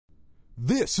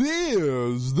This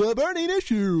is The Burning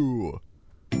Issue.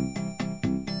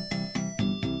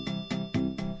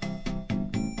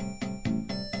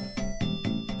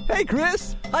 Hey,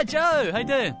 Chris. Hi, Joe. How you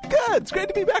doing? Good. It's great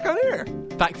to be back on air.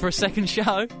 Back for a second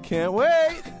show. Can't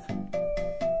wait.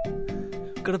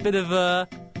 Got a bit of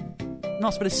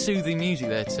nice bit of soothing music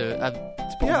there to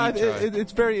put on the intro.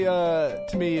 It's very,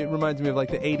 to me, it reminds me of like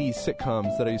the 80s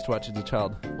sitcoms that I used to watch as a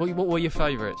child. What were your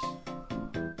favourites?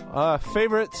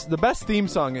 Favorites, the best theme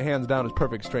song, hands down, is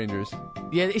Perfect Strangers.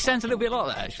 Yeah, it sounds a little bit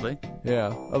like that, actually.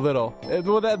 Yeah, a little.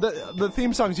 The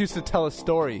theme songs used to tell a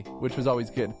story, which was always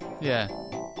good. Yeah.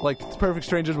 Like, Perfect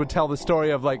Strangers would tell the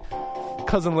story of, like,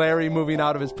 Cousin Larry moving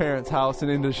out of his parents' house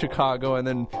and into Chicago, and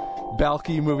then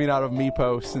Balky moving out of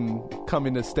Meepos and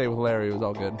coming to stay with Larry. It was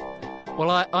all good. Well,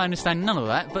 I understand none of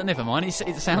that, but never mind.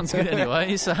 It sounds good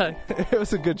anyway. So it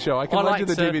was a a good show. I can lend you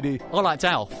the DVD. I liked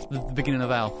Alf, the beginning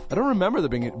of Alf. I don't remember the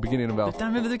beginning of Alf. I don't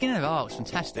remember the beginning of Alf. It's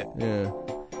fantastic. Yeah.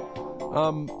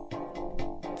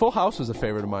 Full House was a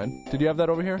favorite of mine. Did you have that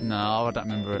over here? No, I don't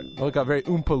remember it. Oh, it got very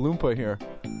Oompa Loompa here.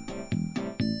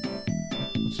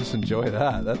 Let's just enjoy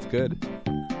that. That's good.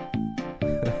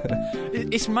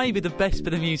 It's maybe the best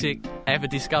bit of music ever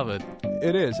discovered.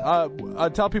 It is. I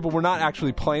tell people we're not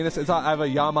actually playing this. I have a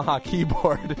Yamaha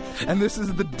keyboard, and this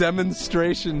is the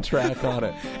demonstration track on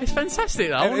it. It's fantastic,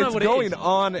 though. I don't know what it is. It's going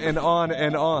on and on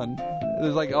and on.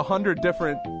 There's like 100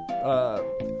 different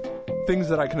things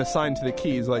that I can assign to the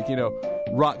keys, like, you know,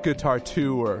 rock guitar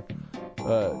 2 or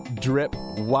drip.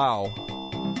 Wow.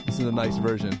 This is a nice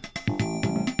version.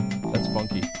 That's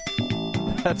funky.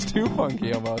 That's too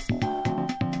funky almost.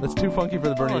 That's too funky for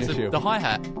the Burning Issue. The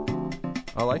hi-hat.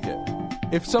 I like it.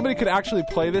 If somebody could actually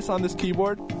play this on this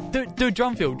keyboard, do a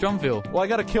drum fill. Well, I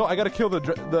gotta kill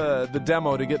the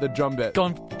demo to get the drum bit. Go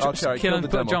on, kill and the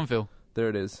put demo. a drum fill. There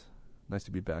it is. Nice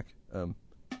to be back.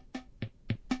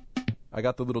 I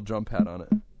got the little drum pad on it.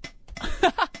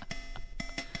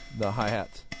 The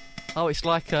hi-hats. Oh, it's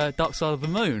like Dark Side of the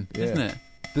Moon, isn't it?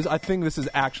 I think this is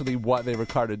actually what they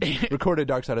recorded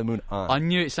Dark Side of the Moon on. I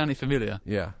knew it sounded familiar.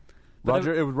 Yeah. It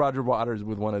was Roger Waters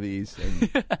with one of these,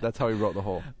 and that's how he wrote the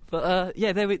whole. But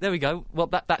yeah, there we go. Well,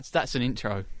 that's an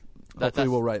intro. Hopefully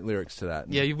we'll write lyrics to that.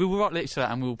 Yeah, we will write lyrics to that,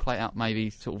 and we'll play it out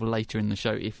maybe sort of later in the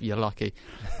show if you're lucky.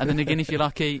 And then again, if you're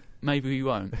lucky, maybe we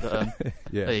won't. But,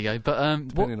 yeah. There you go. But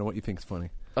depending on what you think's funny.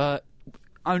 It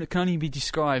can only be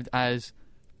described as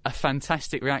a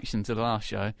fantastic reaction to the last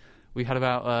show. We had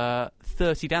about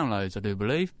 30 downloads, I do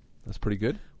believe. That's pretty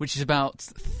good. Which is about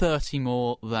 30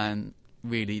 more than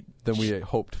we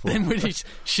hoped for. Then really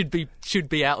should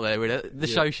be out there. Really. The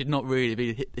show should not really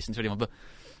be listened to anyone, but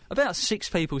about 6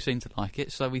 people seem to like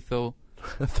it, so we thought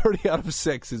 30 out of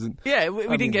 6 isn't. Yeah, we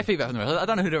didn't get feedback from the rest. I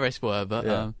don't know who the rest were, but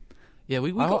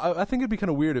we got. I think it'd be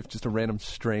kind of weird if just a random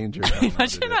stranger.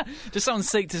 Imagine that. Just someone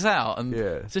seeked us out and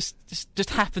just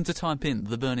happened to type in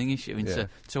The Burning Issue into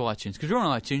iTunes, because we're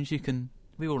on iTunes.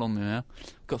 We're all on there now.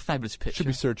 Got a fabulous picture. Should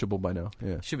be searchable by now.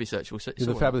 Yeah, should be searchable. There's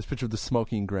a fabulous picture of the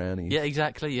smoking granny. Yeah,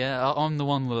 exactly. Yeah, I'm the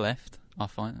one on the left. I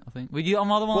think. Were you on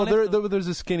the one on the left? There's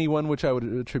a skinny one which I would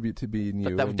attribute to being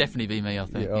you. That would definitely be me. I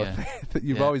think. Yeah.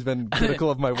 You've always been critical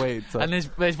of my weight. So. And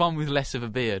there's one with less of a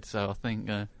beard, so I think.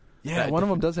 One of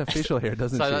them does have facial hair,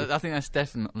 doesn't she? So I think that's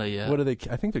definitely. What are they?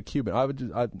 I think they're Cuban.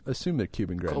 I'd assume they're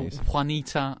Cuban grannies.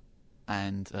 Juanita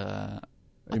and. Are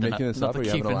you making this up, or are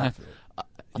you having a laugh?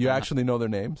 You actually know their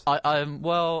names? I you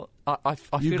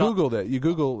feel Googled it. You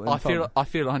Google. I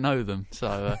feel I know them.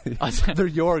 So they're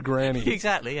your grannies.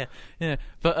 Exactly. Yeah.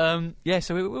 But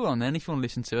so we're on there. And if you want to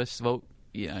listen to us, well,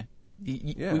 you know,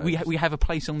 we have a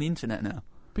place on the internet now.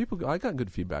 I got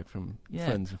good feedback from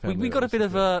friends and family. We got a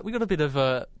bit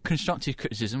of constructive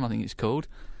criticism, I think it's called.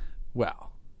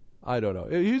 Well, I don't know.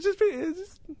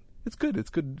 It's good. It's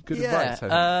good advice.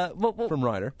 From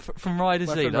Ryder. From Ryder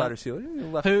Sealer. Ryder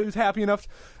Sealer. Who's happy enough.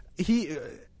 He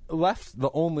left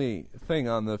the only thing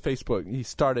on the Facebook. He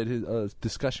started his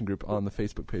discussion group on the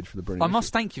Facebook page for the Burning Issue. I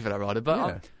must thank you for that, Ryder.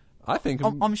 But I think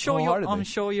I'm sure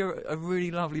you're a really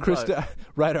lovely Chris. bloke.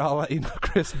 Ryder, I'll let you know.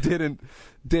 Chris didn't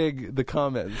dig the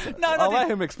comments. I'll let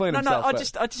him explain himself.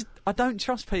 I don't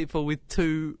trust people with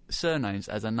 2 surnames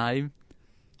as a name.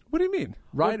 What do you mean?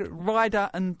 Ryder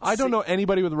and... I don't know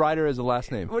anybody with Ryder as a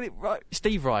last name.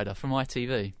 Steve Ryder from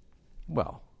ITV.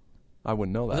 Well, I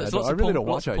wouldn't know that. I really don't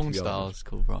watch ITV. Porn stars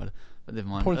called Ryder. But never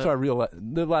mind. Porn star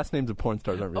the last names of porn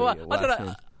stars aren't really last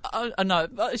names. I know.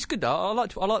 It's good though. I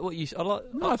like what you...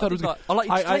 I thought it was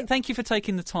good. Thank you for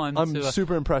taking the time I'm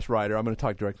super impressed, Ryder. I'm going to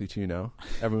talk directly to you now.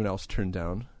 Everyone else turned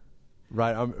down.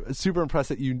 Right, I'm super impressed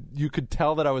that you could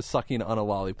tell that I was sucking on a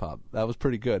lollipop. That was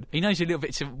pretty good. He knows you a little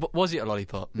bit. Was it a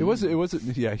lollipop? It was.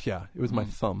 Yeah. It was my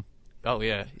thumb. Oh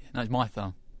yeah, no, it's my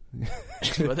thumb.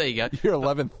 Well, there you go. Your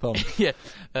 11th thumb. Yeah,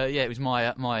 it was my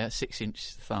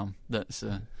 6-inch thumb. That's.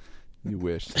 You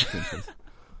wish. 6 inches.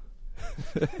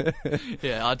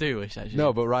 Yeah, I do wish actually.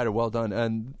 No, but Ryder, well done.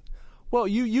 And well,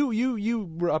 you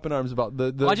were up in arms about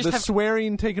the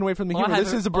swearing taken away from the humor.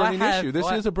 This is a burning issue.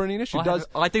 This is a burning issue.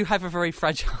 I do have a very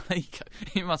fragile ego.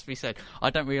 It must be said. I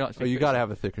don't really like. You got to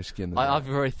have a thicker skin. Than I have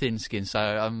a very thin skin,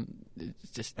 so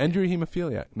just. And you're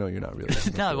hemophiliac. No, you're not really.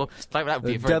 No, well, that would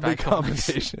be a very deadly bad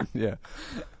combination. Yeah.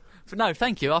 But no,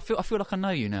 thank you. I feel like I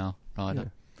know you now,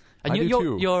 Ryder. Yeah. And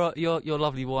too. Your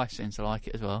lovely wife seems to like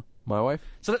it as well. My wife?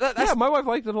 So that's, my wife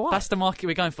liked it a lot. That's the market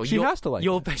we're going for. She has to like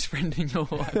your it. best friend and your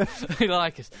wife who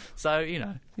like us. So,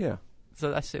 Yeah.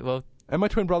 So that's it. Well, and my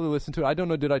twin brother listened to it. I don't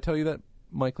know, did I tell you that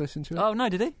Mike listened to it? Oh, no,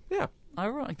 did he? Yeah. Oh,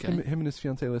 right, okay. Him and his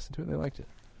fiancée listened to it and they liked it.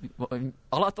 Well,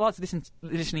 I like to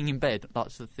listening in bed.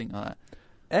 That's the thing like that.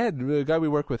 Ed, the guy we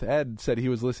work with, Ed, said he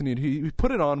was listening. He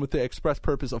put it on with the express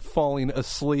purpose of falling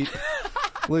asleep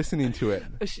listening to it.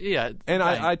 Yeah. And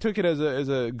I took it as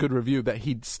a good review that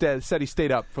he said he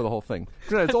stayed up for the whole thing.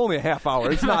 It's only a half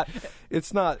hour. It's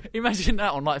not. Imagine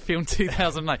that on like film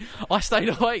 2008. I stayed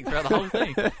awake throughout the whole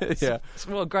thing. Yeah.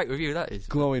 What a great review that is.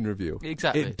 Glowing review.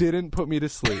 Exactly. It didn't put me to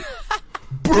sleep.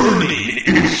 Burning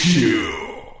issue.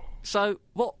 So,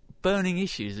 what burning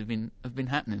issues have been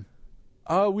happening?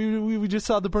 We just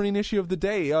saw the burning issue of the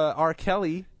day. R.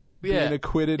 Kelly being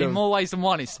acquitted. In more ways than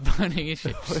one, it's the burning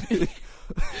issue.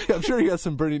 I'm sure he has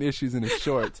some burning issues in his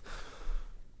shorts.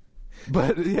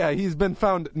 But yeah, he's been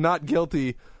found not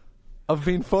guilty of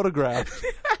being photographed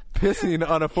pissing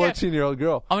on a 14-year-old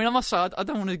girl. I mean, I must say, I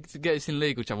don't want to get us in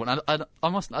legal trouble. I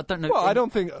don't know. Well, I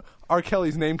don't think R.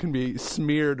 Kelly's name can be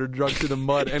smeared or drugged through the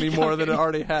mud any more than it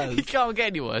already has. It can't get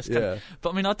any worse. Yeah. But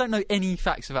I mean, I don't know any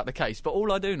facts about the case. But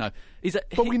all I do know is that.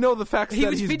 But we know the facts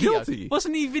that he's guilty.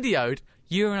 Wasn't he videoed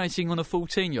urinating on a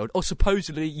 14-year-old, or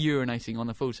supposedly urinating on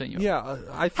a 14-year-old? Yeah,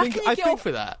 I think. How can you get off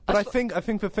with that? But I think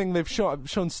the thing they've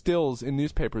shown stills in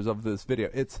newspapers of this video.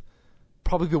 It's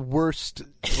probably the worst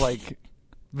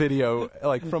video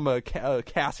from a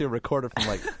Casio recorder from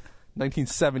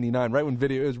 1979, right when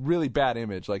video, it was really bad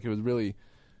image, it was really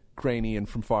grainy and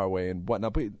from far away and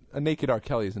whatnot. But a naked R.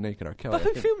 Kelly is a naked R. Kelly.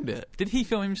 But who filmed it? Did he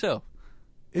film himself?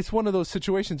 It's one of those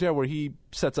situations, where he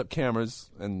sets up cameras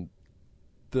and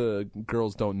the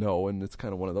girls don't know, and it's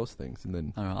kind of one of those things. And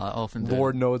then I often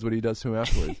Lord knows what he does to him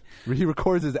afterwards. He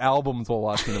records his albums while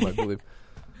watching them, I believe.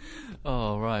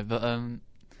 Oh right, but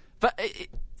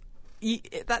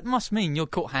that must mean you're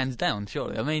caught hands down,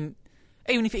 surely. I mean,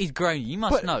 even if it is grown, you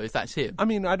must know if that's him. I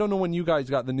mean, I don't know when you guys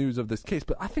got the news of this case,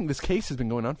 but I think this case has been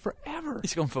going on forever.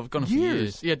 It's gone for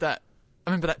years. Yeah, I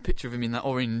remember that picture of him in that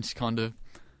orange kind of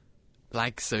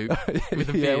lag suit with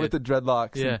the beard. With the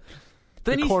dreadlocks. Yeah,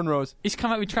 the cornrows. He's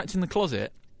come out with Trapped in the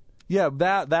Closet. Yeah,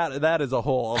 that is a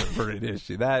whole other burning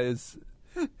issue.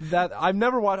 That I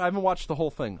haven't watched the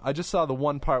whole thing. I just saw the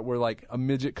one part where a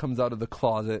midget comes out of the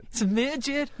closet. It's a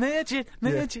midget. Yeah,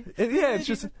 it's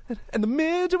just, and the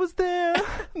midget was there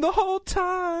the whole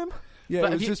time. Yeah,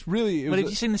 but it was just really. But have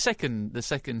you seen the second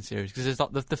series? Because there's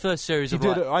the first series of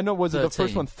I know. Was 13. it the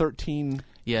first one 13?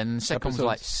 Yeah, and the second one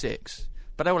was 6.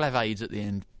 But they all have AIDS at the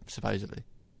end, supposedly.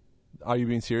 Are you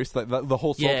being serious? The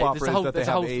whole soap opera is that they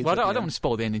have AIDS. Well, I don't want to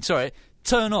spoil the ending. Sorry.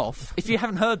 Turn off. If you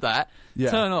haven't heard that,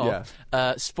 turn off.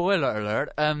 Yeah. Spoiler alert.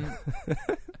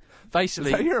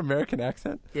 Basically, is that your American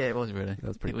accent? Yeah, it was really. That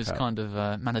was pretty. It was kind of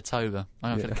Manitoba. I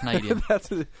don't know if it's Canadian. That's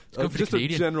just a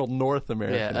general North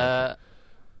American. Yeah.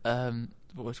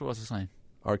 What was I saying?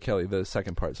 R. Kelly, the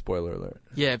second part. Spoiler alert.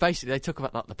 Yeah, basically they talk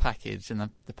about the package, and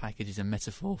the package is a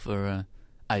metaphor for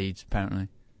AIDS, apparently.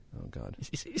 Oh God!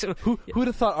 Who would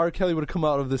have thought R. Kelly would have come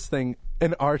out of this thing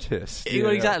an artist?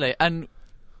 Well, exactly, and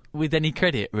with any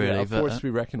credit, really. Yeah, a force to be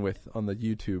reckoned with on the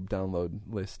YouTube download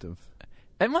list of.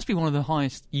 It must be one of the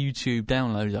highest YouTube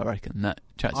downloads, I reckon. That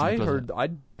I heard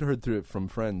through it from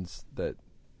friends that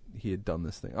he had done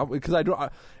this thing, because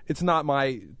it's not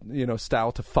my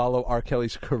style to follow R.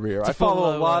 Kelly's career. I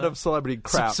follow a lot of celebrity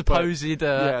crap. Supposed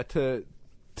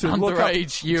to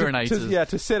underage urinators.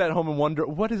 To sit at home and wonder,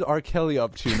 what is R. Kelly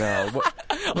up to now?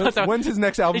 When's his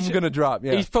next album going to drop?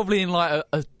 Yeah. He's probably in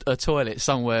a toilet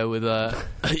somewhere with a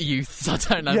youth. I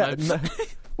don't know. Yeah,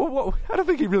 well, I don't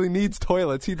think he really needs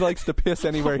toilets. He likes to piss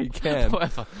anywhere he can.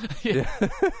 Whatever. Yeah.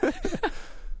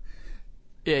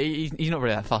 Yeah, he's not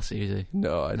really that fussy, is he?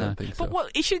 No, I don't think so. But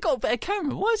he should have got a better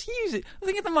camera. Why does he use it? I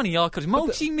think of the money R. Kelly's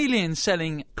multi-million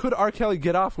selling. Could R. Kelly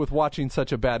get off with watching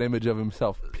such a bad image of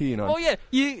himself peeing on? Well, yeah,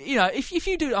 if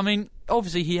you do, I mean,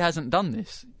 obviously he hasn't done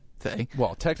this. thing.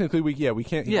 Well, technically, we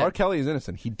can't. Yeah. R. Kelly is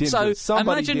innocent. He didn't. So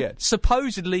Somebody imagine, did.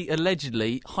 supposedly,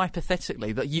 allegedly,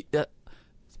 hypothetically,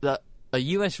 that a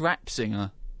US rap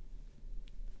singer.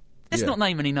 Let's not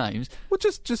name any names. Well,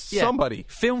 just somebody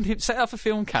set up a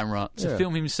film camera to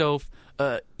film himself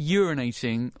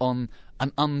urinating on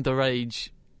an underage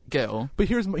girl. But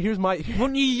here's my.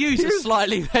 Wouldn't you use a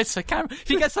slightly better camera if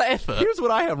he gets that effort? Here's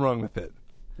what I have wrong with it.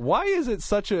 Why is it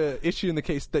such a issue in the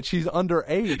case that she's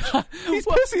underage? He's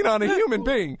pissing on a human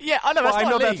being. Yeah, I know.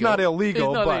 That's not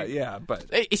illegal, but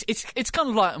it's kind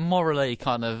of like morally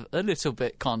kind of a little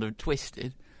bit kind of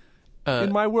twisted.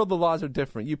 In my world, the laws are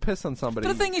different. You piss on somebody.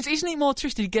 But the thing is, isn't it more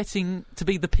twisted getting to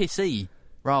be the pissee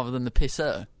rather than the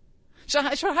pisser? So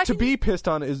how to be pissed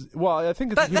on is I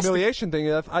think it's a humiliation thing.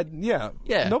 Yeah.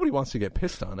 Nobody wants to get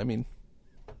pissed on. I mean.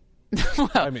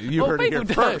 Well, you heard it here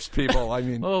first, people. I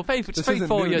mean, people, speak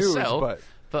for yourself. News,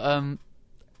 but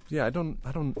yeah, I don't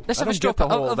get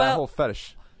that whole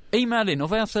fetish. Email in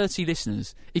of our 30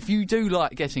 listeners if you do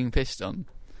like getting pissed on.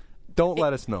 Don't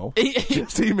let us know.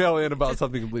 Just email in about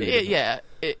something completely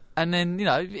different. And then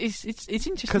it's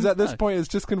interesting because at this point it's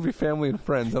just going to be family and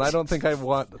friends, and I don't think I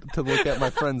want to look at my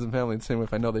friends and family the same way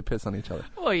if I know they piss on each other.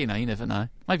 Well, you never know.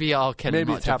 Maybe R. Kelly.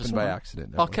 Maybe it's happened by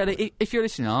accident. R. Kelly, if you're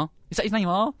listening, R. Is that his name,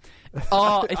 R?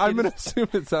 I'm going to assume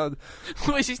it sounds.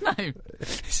 What is his name?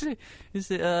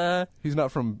 Is it? He's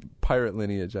not from pirate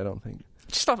lineage, I don't think.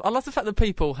 I love the fact that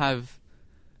people have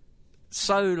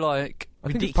so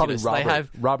ridiculous. They have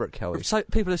Robert Kelly. So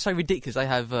people are so ridiculous. They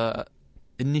have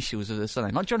initials of their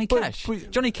surname, like Johnny Cash.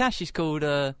 Johnny Cash is called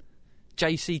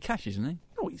J.C. Cash, isn't he?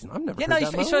 No, he's not. I've never heard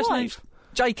that. His first name's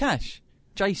J. Cash,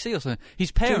 J.C. or something.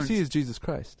 His parents. J.C. is Jesus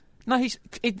Christ. No, he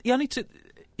only took.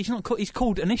 He's not called. He's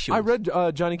called initials. I read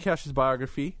Johnny Cash's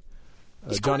biography.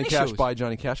 Johnny Cash by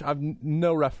Johnny Cash. I've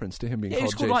no reference to him being called JC. He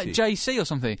was called like JC or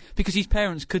something because his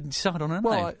parents couldn't decide on a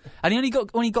name. And he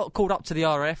only got called up to the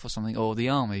RAF or something, or the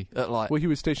army at Well, he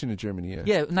was stationed in Germany. Yeah.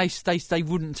 Yeah, and they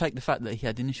wouldn't take the fact that he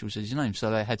had initials as his name, so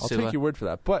they had to. I'll take your word for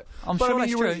that. But I'm sure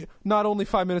that's true. Not only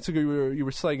 5 minutes ago you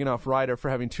were slagging off Ryder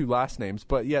for having two last names,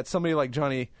 but yet somebody like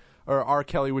Johnny or R.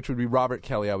 Kelly, which would be Robert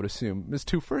Kelly, I would assume, is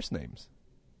two first names.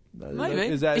 Maybe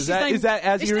is that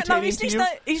as irritating to you?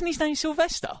 Isn't his name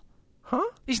Sylvester? Huh?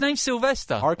 His name's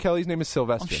Sylvester. R. Kelly's name is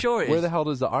Sylvester. I'm sure it is. Where the hell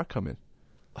does the R come in?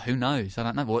 Who knows? I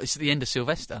don't know. Well, it's at the end of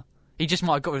Sylvester. He just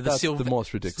might have got rid of the Sylvester. That's the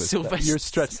most ridiculous. Sylvester. You're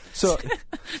stretched. So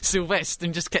Sylvester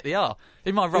and just kept the R.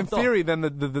 It might have rubbed off. In theory, then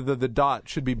the dot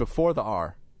should be before the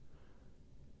R.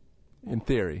 In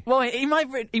theory. Well, he might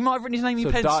have written his name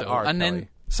in pencil and then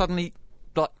suddenly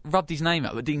rubbed his name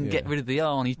out, but didn't get rid of the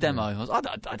R on his demo. I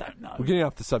don't know. We're getting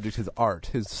off the subject. His art,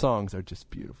 his songs are just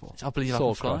beautiful. I believe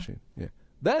soul crushing. Yeah.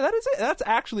 That is it. That's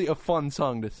actually a fun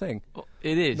song to sing. Well,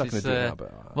 it is. I'm not going to do that,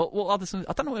 but what other songs?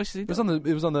 I don't know what else he did.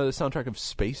 It was on the soundtrack of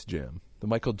Space Jam, the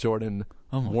Michael Jordan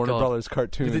Warner Brothers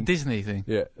cartoon. The Disney thing.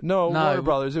 Yeah. No, Warner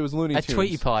Brothers. It was Looney Tunes.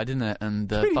 Tweety Pie, didn't it? And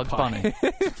Bugs Bunny.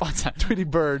 Tweety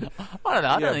Bird. I don't know.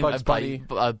 I don't think Bugs Bunny.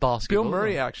 Basketball. Bill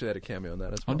Murray actually had a cameo in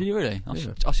that as well. Oh, did you really? I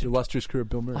should the illustrious career of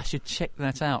Bill Murray. I should check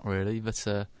that out really, but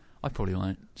I probably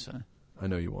won't. So I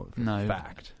know you won't. No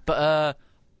fact. But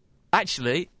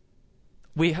actually.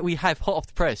 We have hot off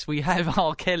the press. We have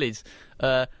R. Kelly's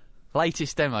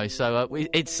latest demo. So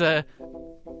it's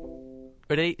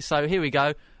ready. So here we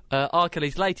go. R.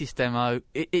 Kelly's latest demo.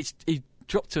 He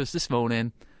dropped to us this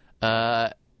morning.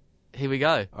 Here we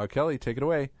go. R. Kelly, take it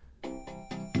away.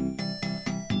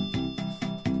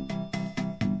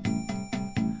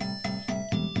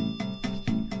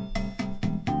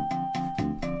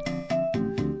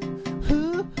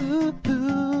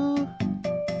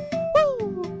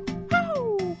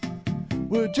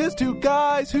 We're just two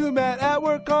guys who met at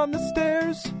work on the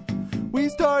stairs. We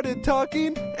started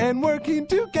talking and working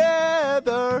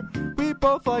together. We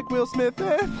both like Will Smith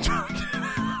and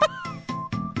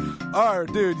R,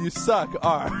 dude, you suck,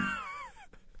 R.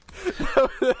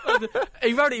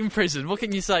 He wrote it in prison. What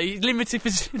can you say? Limited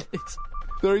facilities.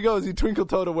 There he goes. He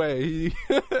twinkle-toed away.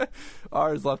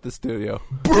 R has left the studio.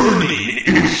 Burning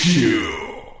issue.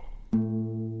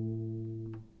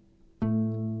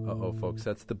 Folks,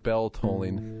 that's the bell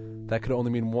tolling. That could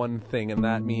only mean one thing, and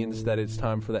that means that it's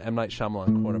time for the M. Night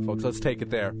Shyamalan corner, folks. Let's take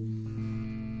it there.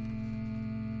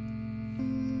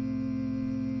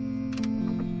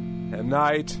 M.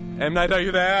 Night, are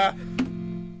you there?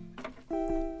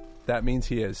 That means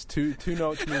he is. Two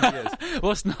notes means he is.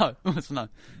 What's no? What's no?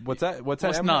 What's that? What's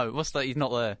no? What's that? He's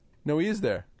not there. No, he is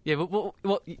there. Yeah, but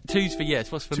what? Two's for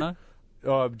yes. What's for no?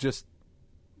 Just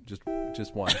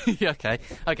one.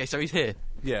 Okay, so he's here.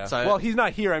 Yeah. So, well, he's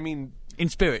not here. I mean, in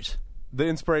spirit. the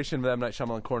inspiration of the M. Night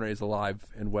Shyamalan corner is alive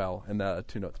and well, and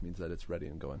 2 notes means that it's ready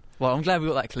and going. Well, I'm glad we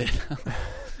got that clear.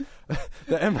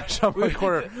 The M. Night Shyamalan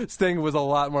corner sting was a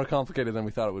lot more complicated than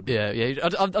we thought it would be. Yeah.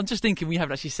 I'm just thinking we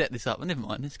haven't actually set this up. But never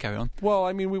mind. Let's carry on. Well,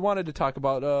 I mean, we wanted to talk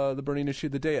about the burning issue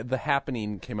of the day. The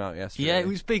Happening came out yesterday. Yeah, it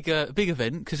was big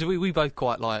event because we both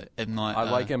quite like M. Night. I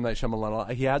like M. Night Shyamalan a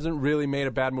lot. He hasn't really made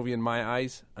a bad movie in my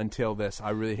eyes until this. I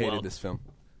really hated this film.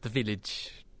 The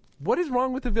Village. What is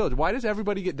wrong with The Village? Why does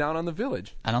everybody get down on The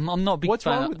Village? And I'm not a big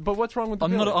fan. But what's wrong with The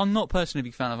Village? I'm not personally a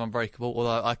big fan of Unbreakable,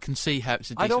 although I can see how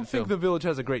it's a decent film. I don't think film. The Village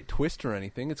has a great twist or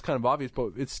anything. It's kind of obvious,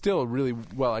 but it's still a really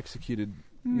well executed,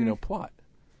 plot.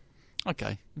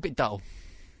 Okay, a bit dull.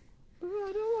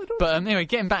 I don't But anyway,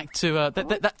 getting back to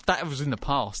that was in the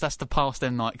past. That's the past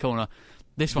M. Night corner.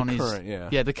 This one is current,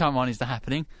 yeah. The current one is The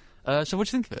Happening. So what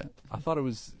do you think of it? I thought it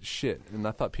was shit, and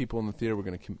I thought people in the theater were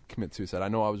going to commit suicide. I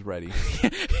know I was ready.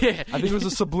 Yeah. I think it was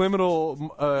a subliminal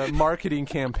marketing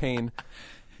campaign.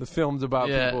 The film's about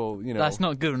people, That's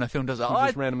not good when a film does that. who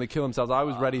just randomly kill themselves. I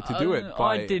was ready to do it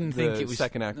by I didn't think it was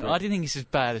second actor. I didn't think it's as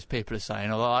bad as people are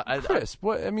saying. Although Chris,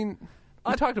 what I mean,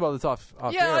 we talked about this off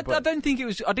yeah, air, I don't think it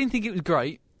was. I didn't think it was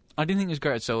great. I didn't think it was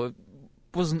great. So it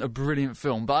wasn't a brilliant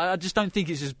film, but I just don't think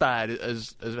it's as bad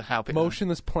as how people.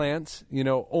 Motionless plants,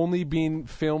 only being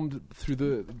filmed through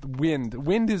the wind.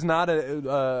 Wind is not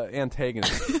a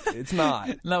antagonist. It's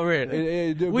not. Not really.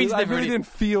 I really didn't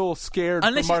feel scared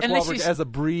for Mark Wahlberg as a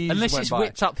breeze unless went it's by.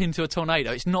 whipped up into a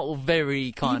tornado. It's not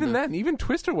very kind of. Even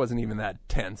Twister wasn't even that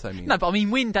tense. I mean, no, but I mean,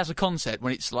 wind as a concept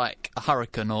when it's like a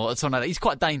hurricane or a tornado, it's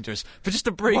quite dangerous. But just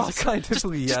a breeze, well,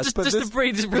 scientifically, yes, but just a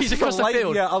breeze across the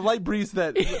field. Yeah, a light breeze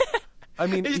that. I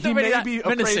mean, he may be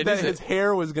afraid that his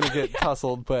hair was going to get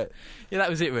tousled, but yeah, that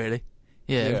was it really.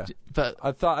 Yeah. But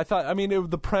I thought. I mean,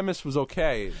 the premise was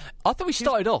okay. I thought we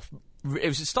started off.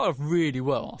 It started off really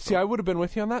well. See, I would have been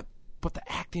with you on that, but the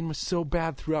acting was so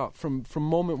bad throughout. From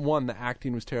moment one, the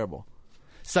acting was terrible.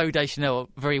 Zoe Deschanel,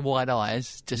 very wide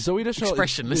eyes, just Zoe Deschanel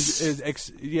expressionless.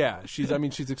 She's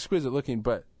exquisite looking,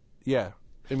 but yeah.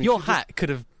 I mean, your hat could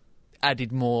have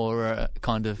added more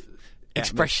kind of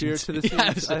expression to the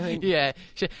scenes, I think. Yeah,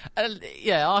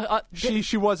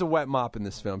 she was a wet mop in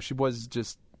this film. She was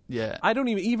just. Yeah, I don't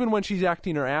even when she's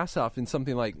acting her ass off in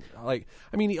something like I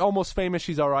mean, Almost Famous,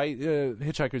 she's all right.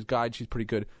 Hitchhiker's Guide, she's pretty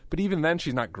good, but even then,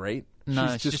 she's not great.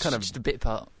 No, she's just a bit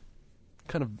part.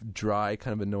 Kind of dry,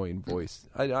 kind of annoying voice.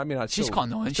 I mean, she's quite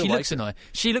annoying. She looks annoying.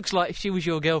 She looks like if she was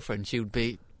your girlfriend, she would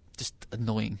be just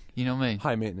annoying. You know what I mean?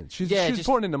 High maintenance. She's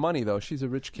pouring into money though. She's a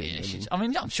rich kid. Yeah,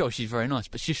 I'm sure she's very nice,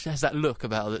 but she has that look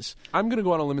about her that's. I'm going to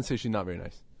go on a limb and say she's not very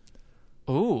nice.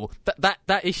 Oh,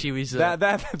 that issue is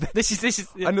this is.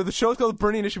 I know the show's called The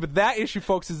Burning Issue, but that issue,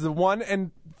 folks, is the one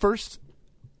and first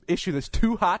issue that's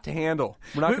too hot to handle.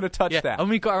 We're not going to touch that. And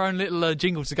we've got our own little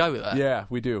jingle to go with that. Yeah,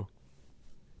 we do.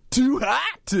 Too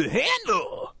hot to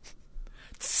handle.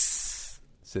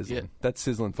 Sizzling. Yeah. That's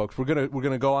sizzling, folks. We're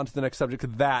gonna go on to the next subject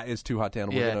because that is too hot to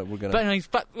handle. Yeah. We're gonna. But anyways,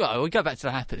 we go back to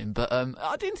The Happening. But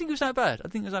I didn't think it was that bad.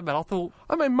 I thought.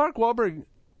 I mean, Mark Wahlberg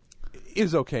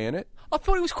is okay in it. I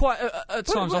thought it was quite at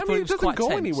times. I thought it was quite tense. It doesn't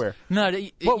go anywhere. No,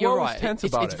 you're right. Was tense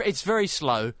about it? It's very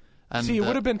slow. And, see, it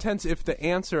would have been tense if the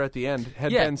answer at the end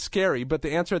had been scary, but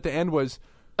the answer at the end was,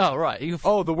 "Oh right,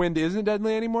 the wind isn't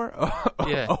deadly anymore."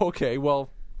 Yeah. Okay. Well.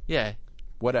 Yeah.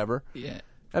 Whatever. Yeah.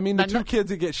 I mean, the two kids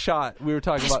that get shot, we were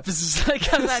talking about. It's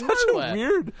so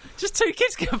weird. Just two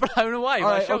kids get blown away. All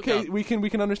right, okay, we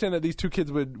can understand that these two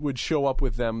kids would show up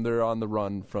with them. They're on the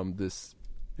run from this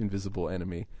invisible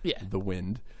enemy, the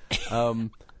wind.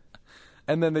 And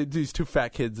then these two fat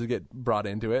kids get brought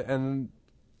into it, and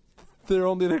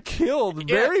they're killed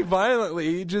very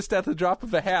violently just at the drop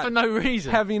of a hat for no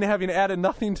reason, having added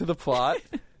nothing to the plot.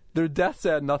 Their deaths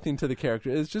add nothing to the character.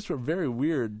 It's just a very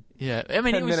weird. Yeah, I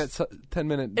mean, 10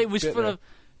 minute. It was full of.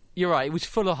 You're right. It was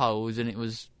full of holes, and it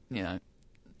was it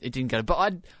didn't go.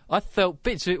 But I felt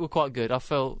bits of it were quite good. I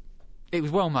felt it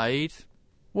was well made.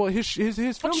 Well, his films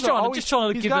I'm just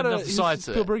trying to give him another side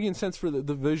to it. Spielbergian sense for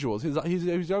the visuals.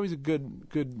 He's always a good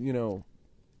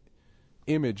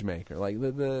image maker. Like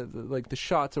the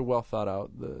shots are well thought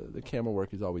out. The camera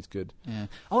work is always good. Yeah.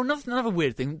 Oh, another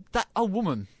weird thing. That old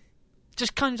woman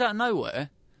just comes out of nowhere.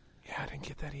 Yeah, I didn't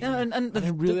get that either. Yeah, and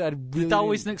the doll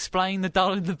isn't explained. The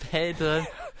doll in the bed.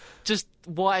 Just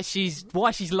why she's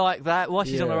like that. Why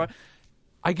she's on her own.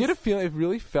 I get a feeling it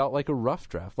really felt like a rough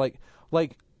draft. Like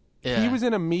he was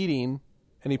in a meeting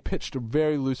and he pitched a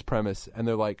very loose premise, and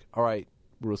they're like, "All right,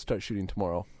 we'll start shooting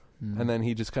tomorrow," and then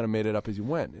he just kind of made it up as he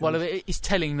went. It's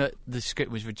telling that the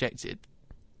script was rejected.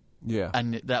 Yeah,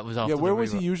 and that was after. Yeah, where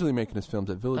was he usually making his films?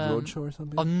 At Village Roadshow or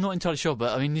something? I'm not entirely sure,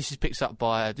 but I mean, this is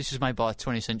made by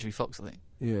 20th Century Fox, I think.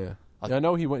 Yeah, I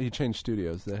know he changed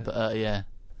studios there. But yeah.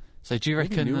 So do you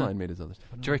Maybe reckon? New Line made his other stuff.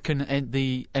 Do you reckon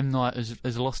the M Night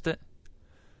has lost it?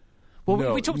 Well,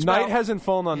 no, we talked Night about hasn't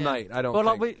fallen on Night. I don't.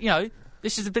 Well, think. like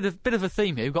this is a bit of a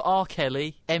theme here. We've got R.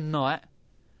 Kelly, M Night.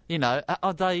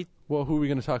 Are they? Well, who are we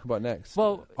going to talk about next?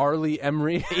 Well, Arlie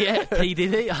Emery. Yeah, P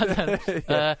Diddy. I don't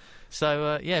know.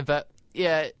 Yeah. But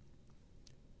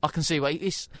I can see why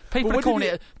people are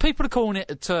calling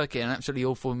it a turkey, an absolutely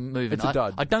awful movie. It's a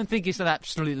dud. I don't think it's an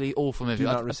absolutely awful movie.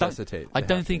 Do not resuscitate. I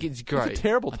don't think it's great. It's a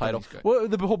terrible title. Well,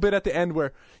 the whole bit at the end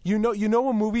where you know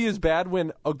a movie is bad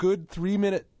when a good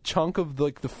 3-minute chunk of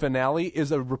the finale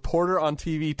is a reporter on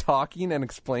TV talking and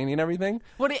explaining everything.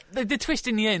 Well, the twist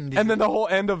in the end, and then the whole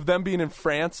end of them being in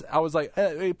France. I was like,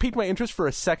 it piqued my interest for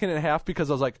a second and a half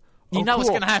because I was like, cool. What's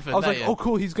going to happen. I was like, oh,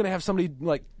 cool, he's going to have somebody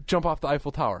like jump off the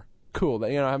Eiffel Tower. Cool.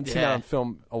 I haven't seen that on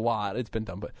film a lot. It's been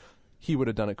done, but he would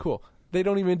have done it. Cool. They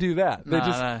don't even do that. They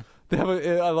They have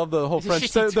I love the whole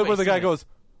French where the guy goes,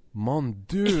 "Mon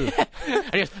Dieu,"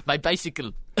 and he goes, "My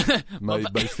bicycle." My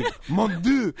bicycle. Mon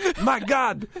Dieu, my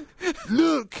God!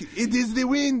 Look, it is the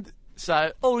wind.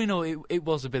 So all in all, it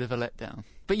was a bit of a letdown.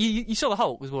 But you saw the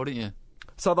Hulk as well, didn't you?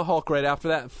 Saw the Hulk right after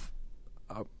that.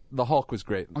 The Hulk was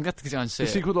great. I'm going to go and see the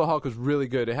sequel to the Hulk was really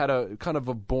good. It had a kind of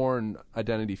a Bourne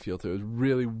identity feel to it. It was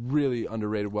really, really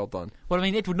underrated. Well done. Well, I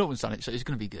mean, Edward Norton's done it, so it's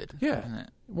going to be good. Yeah. Isn't it?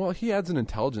 Well, he adds an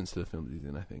intelligence to the film that he's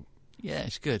in, I think. Yeah,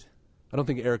 it's good. I don't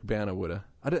think Eric Bana would have.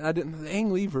 I didn't. The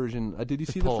Ang Lee version. Did you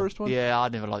see the first one? Yeah, I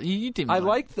never liked. You didn't.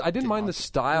 I didn't mind the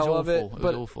style of it,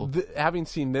 but awful. Having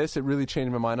seen this, it really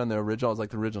changed my mind on the original. I was like,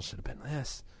 the original should have been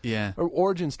this. Yeah.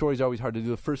 Origin story is always hard to do.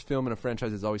 The first film in a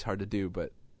franchise is always hard to do,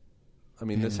 but I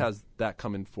mean, this has that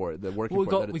coming for it. The working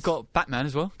for it. We've got Batman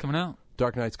as well coming out.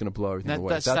 Dark Knight's going to blow everything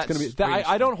away. That's going to be.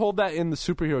 I don't hold that in the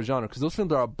superhero genre because those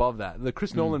films are above that. The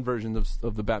Chris Nolan versions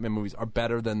of the Batman movies are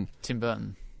better than Tim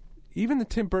Burton. Even the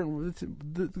Tim Burton,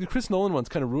 the Chris Nolan ones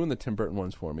kind of ruined the Tim Burton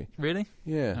ones for me. Really?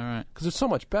 Yeah. All right. Because they're so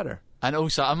much better. And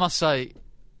also, I must say,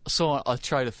 I saw a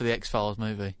trailer for the X-Files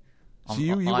movie. So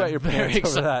you got your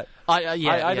pants over that.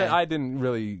 I didn't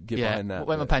really get behind that. I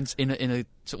went my pants in a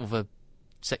sort of a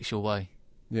sexual way.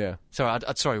 Yeah. Sorry,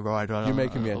 sorry, Ryder. You're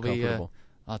making me uncomfortable.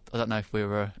 I don't know if we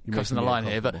were crossing the line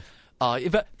here, but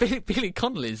Billy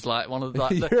Connolly's like one of the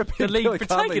lead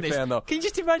protagonists. Fan, Can you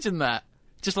just imagine that?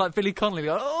 Just like Billy Connolly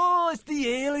going, "Oh, it's the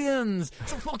aliens!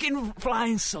 It's a fucking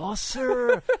flying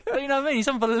saucer!" You know what I mean? It's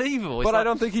unbelievable. But I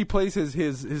don't think he plays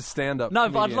his stand-up. No,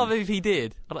 but I'd love it if he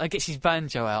did. I gets his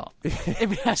banjo out.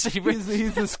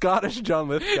 He's the Scottish John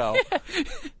Lithgow.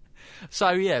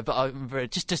 So yeah, but I'm very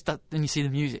just that when you see the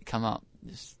music come up,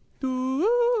 just yeah.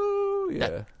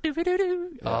 I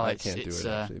can't do it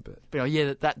actually, but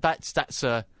yeah, that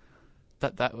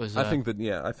was. I think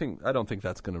that I don't think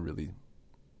that's going to really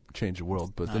change the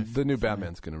world, but the new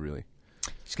Batman's going to really.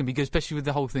 It's going to be good, especially with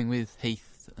the whole thing with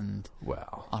Heath and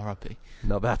R.I.P.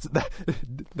 No, that's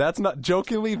not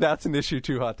jokingly. That's an issue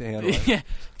too hot to handle. Yeah.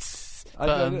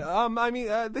 I mean,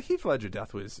 the Heath Ledger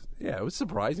death was it was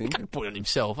surprising. He kind of put it on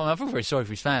himself. I feel very sorry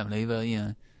for his family, but you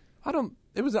know. I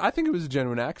think it was a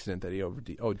genuine accident that he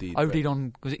OD'd. OD'd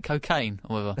on, was it cocaine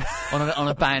or whatever? on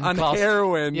a band on class,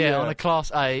 heroin. Yeah, on a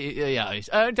class A.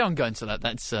 Yeah, don't go into that.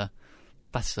 That's.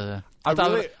 I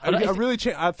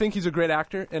think he's a great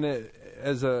actor, and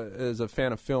as a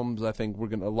fan of films, I think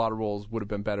a lot of roles would have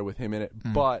been better with him in it.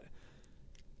 But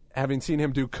having seen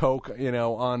him do coke,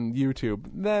 on YouTube,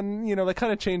 then that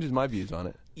kind of changes my views on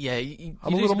it. Yeah,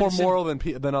 I'm a little more moral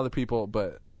than other people,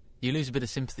 but you lose a bit of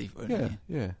sympathy for it.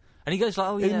 Yeah. And he goes like,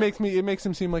 "Oh yeah." It makes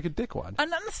him seem like a dickwad.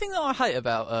 And the thing that I hate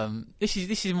about this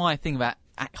is my thing about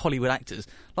Hollywood actors.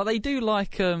 Like they do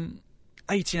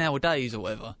 18-hour days or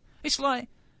whatever. It's like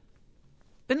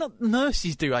they're not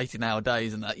nurses do 18-hour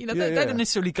days and that. They don't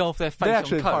necessarily go off their face. They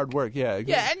actually on coke. Hard work. Yeah.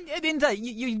 Yeah, and at the end of the day,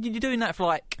 you're doing that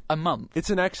for a month.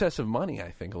 It's an excess of money, I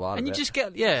think. A lot and of it. And you just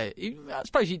get I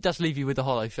suppose it does leave you with a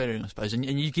hollow feeling, I suppose, and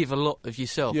you give a lot of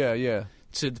yourself. Yeah.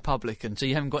 To the public, and so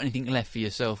you haven't got anything left for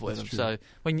yourself. Or whatever. So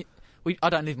I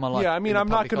don't live my life. Yeah, I mean, I'm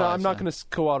not gonna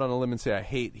go out on a limb and say I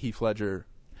hate Heath Ledger,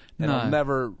 and I'll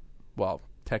never. Well,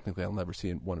 technically, I'll never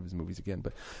see one of his movies again.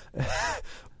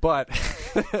 But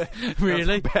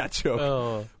really bad joke.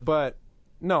 Oh. But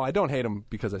no, I don't hate him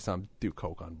because I saw him do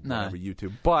coke on whatever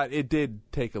YouTube. But it did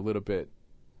take a little bit.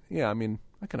 Yeah, I mean,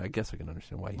 I guess I can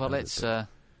understand why. Let's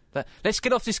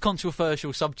get off this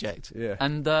controversial subject. Yeah,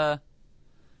 and.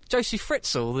 Joseph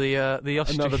Fritzl, the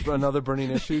Austrian... Another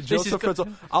burning issue. Joseph Fritzl. This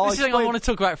is something I want to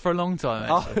talk about for a long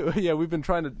time, yeah, we've been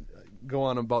trying to go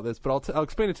on about this, but I'll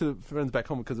explain it to the friends back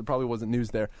home because it probably wasn't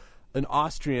news there. An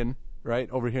Austrian, right,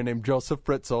 over here named Joseph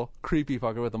Fritzl, creepy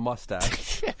fucker with a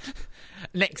mustache.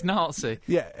 Next Nazi.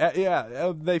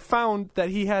 They found that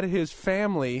he had his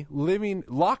family living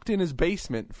locked in his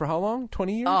basement for how long?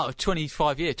 20 years? Oh,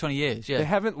 25 years, 20 years, yeah. They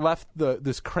haven't left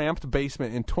this cramped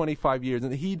basement in 25 years,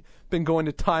 and he'd been going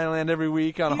to Thailand every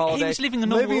week on holiday. He was living a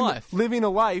normal life. Living a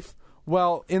life.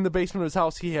 Well, in the basement of his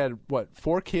house, he had,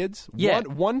 4 kids? Yeah.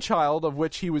 One child of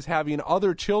which he was having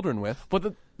other children with.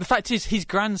 But the fact is, his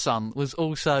grandson was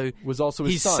also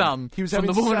his son. He was from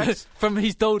having the woman, sex. from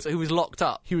his daughter who was locked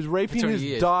up. He was raping his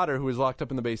years. daughter who was locked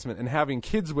up in the basement and having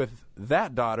kids with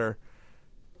that daughter,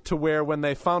 to where when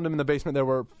they found him in the basement, there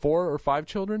were 4 or 5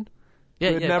 children who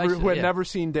had never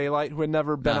seen daylight, who had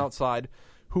never been outside.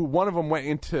 Who one of them went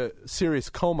into serious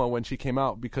coma when she came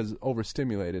out because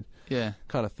overstimulated. Yeah,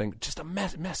 kind of thing. Just a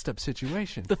messed up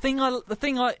situation. The thing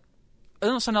I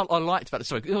I'm not saying I liked about the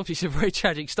story. Obviously, it's a very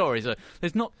tragic story. So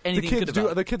there's not anything good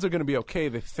about it. The kids are going to be okay.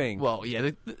 They think. Well, yeah,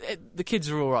 the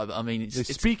kids are all right. But I mean, they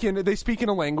speak in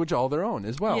a language all their own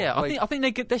as well. Yeah, I think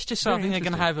they that's just something they're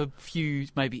going to have a few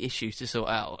maybe issues to sort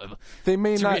out. They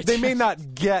may not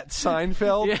get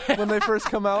Seinfeld when they first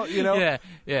come out. You know.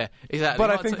 Yeah, exactly. But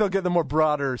I think they'll get the more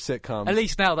broader sitcoms. At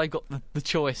least now they've got the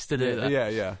choice to do that.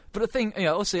 Yeah. But the thing,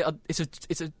 also,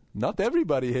 it's a. Not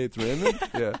everybody hates Raymond.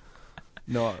 Yeah.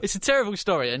 No, it's a terrible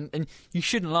story, and you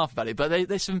shouldn't laugh about it. But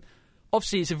there's some.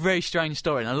 Obviously, it's a very strange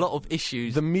story and a lot of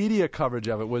issues. The media coverage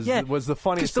of it was the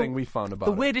funniest thing we found about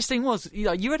it. The weirdest thing was, you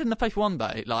read in the paper one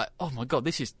day, like, oh my god,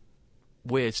 this is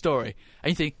weird story, and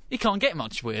you think it can't get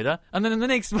much weirder, and then in the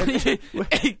next one,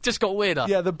 it just got weirder.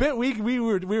 Yeah, the bit we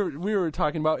were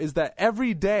talking about is that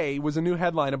every day was a new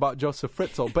headline about Joseph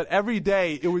Fritzl, but every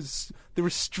day they were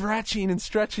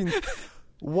stretching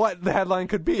what the headline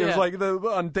could be. It was like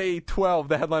on day 12,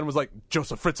 the headline was like,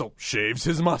 Joseph Fritzl shaves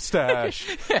his mustache.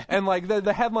 And like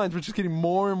the headlines were just getting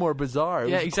more and more bizarre.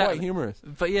 It was quite humorous.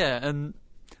 But and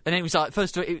it was like,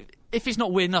 first of all, if it's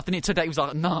not weird enough, then it turned out he was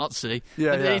like a Nazi.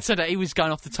 And then it turned out he was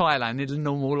going off to Thailand in a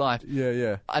normal life.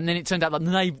 Yeah. And then it turned out that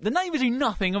the neighbours knew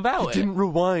nothing about it. He didn't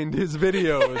rewind his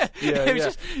videos. It was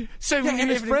just so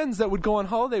and his friends that would go on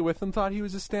holiday with him thought he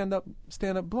was a stand-up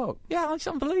bloke. Yeah, it's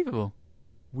unbelievable.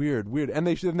 Weird. And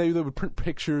they would print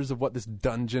pictures of what this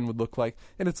dungeon would look like,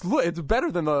 and it's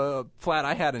better than the flat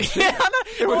I had in Shitter. Yeah, I know.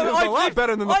 It was a lot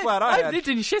better than the flat I had. I've lived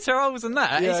in shitter holes than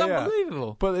that. It's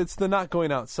unbelievable. But it's the not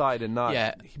going outside and not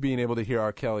being able to hear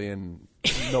R. Kelly and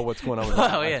know what's going on with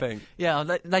that, I think. Yeah,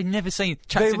 they've never seen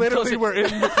They literally were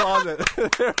in the closet.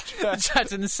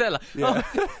 Trapped in the cellar. Yeah.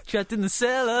 Trapped in the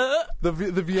cellar. The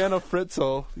Vienna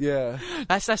Fritzl, yeah.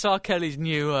 That's R. Kelly's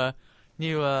new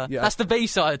that's the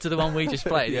B-side to the one we just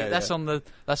played. That's on the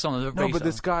B-side. No, but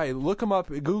this guy, look him up.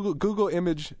 Google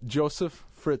image Joseph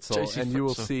Fritzl, and you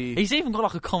will see. He's even got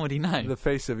like a comedy name. The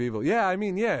face of evil. Yeah, I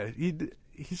mean,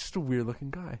 he's just a weird-looking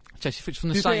guy. Joseph Fritzl from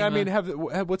the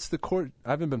same. What's the court?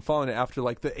 I haven't been following it after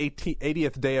like the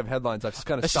 80th day of headlines. I've just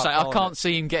kind of stopped. I can't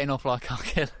see him getting off like R.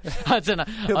 Kelly. I don't know.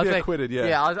 He'll be acquitted. Yeah.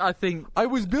 Yeah, I think. I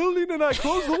was building and I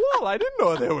closed the wall. I didn't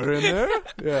know they were in there.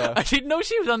 Yeah. I didn't know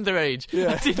she was underage.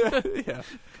 Yeah.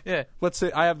 Yeah. Let's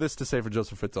say I have this to say for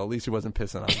Joseph Fritzl. At least he wasn't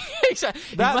pissing on him.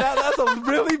 Exactly. That's a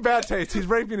really bad taste. He's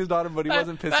raping his daughter, but he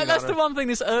wasn't pissing on her. That's the one thing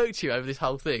that's irked you over this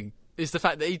whole thing. Is the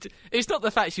fact that it's not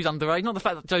the fact she was underage, not the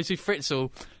fact that Joseph Fritzl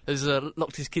has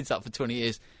locked his kids up for 20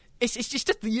 years. It's just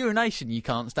the urination you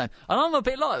can't stand. And I'm a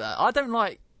bit like that. I don't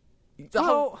like the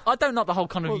whole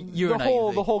kind of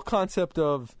urinating. The whole concept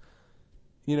of,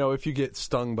 if you get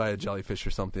stung by a jellyfish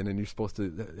or something and you're supposed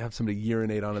to have somebody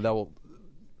urinate on it, that will...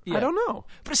 Yeah. I don't know.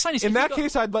 But it's saying in that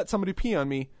case, I'd let somebody pee on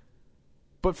me.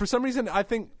 But for some reason, I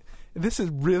think this is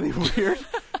really weird.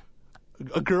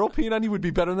 A girl peeing on you would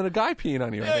be better than a guy peeing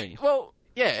on you, I think.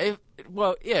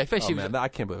 Especially... Oh, man, I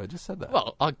can't believe I just said that.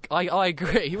 Well, I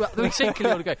agree. We seem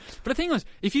clearly want to go. But the thing was,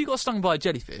 if you got stung by a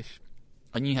jellyfish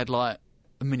and you had, like,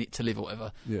 a minute to live or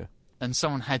whatever, and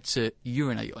someone had to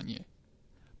urinate on you,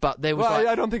 but there was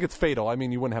I don't think it's fatal. I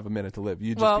mean, you wouldn't have a minute to live.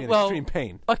 You'd just be in extreme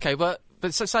pain. Okay, but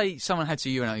so say someone had to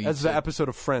urinate on you. As the episode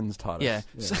of Friends taught us.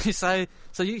 Yeah.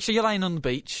 So you're laying on the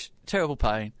beach, terrible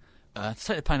pain. To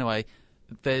take the pain away,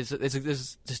 there's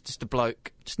just a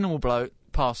bloke, just a normal bloke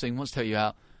passing, wants to help you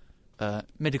out.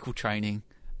 Medical training,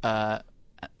 has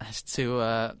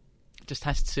to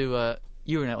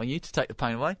urinate on you to take the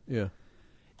pain away. Yeah.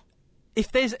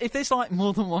 If there's like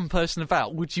more than one person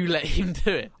about, would you let him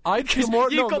do it? I'd feel more.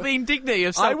 You've got the indignity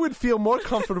of. I would feel more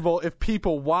comfortable if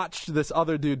people watched this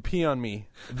other dude pee on me.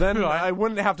 Then I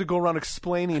wouldn't have to go around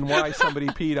explaining why somebody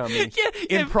peed on me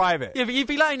in private. Yeah, but you'd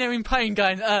be laying there in pain,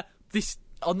 going, "This,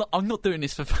 I'm not doing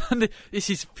this for fun. This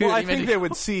is purely." Well, I think they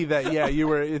would see that. Yeah, you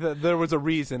were. There was a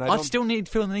reason. I still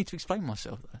feel the need to explain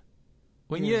myself though.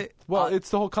 It's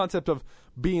the whole concept of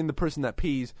being the person that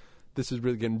pees. this is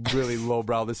really getting really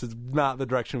lowbrow. This is not the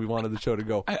direction we wanted the show to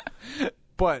go.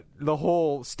 But the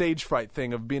whole stage fright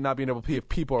thing of not being able to pee if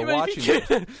people are watching you.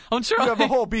 I'm trying. You have a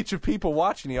whole beach of people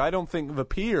watching you. I don't think the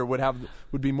peer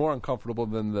would be more uncomfortable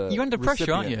than the You're under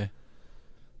pressure, aren't you?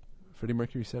 Freddie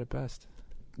Mercury said it best.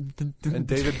 And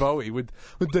David Bowie with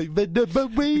David Bowie.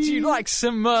 Would you like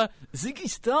some Ziggy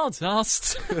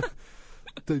Stardust?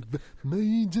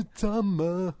 Major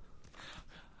Tom.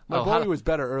 Bowie was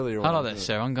better earlier. Hello there,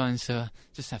 Sarah. I'm going to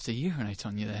just have to urinate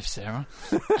on you there, Sarah.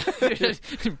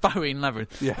 Bowie in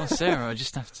Labyrinth. Yeah. Oh, Sarah, I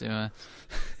just have to...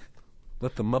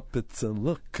 Let the Muppets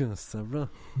look, Sarah.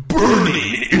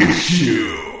 Burning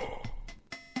issue.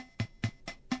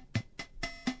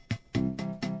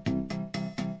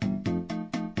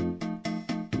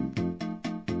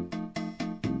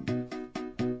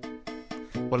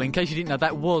 Well, in case you didn't know,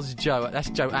 that was Joe. That's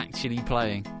Joe actually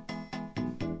playing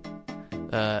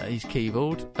his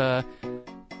keyboard.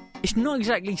 It's not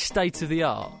exactly state of the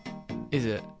art, is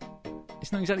it?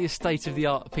 It's not exactly a state of the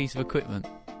art piece of equipment.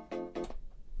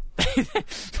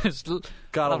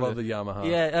 Gotta love the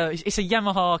Yamaha. Yeah, it's a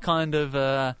Yamaha kind of.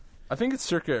 I think it's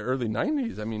circa early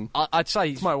 90s. I mean, I'd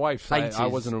say it's my wife's. I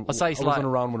wasn't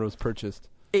around when it was purchased.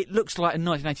 It looks like a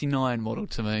 1989 model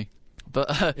to me.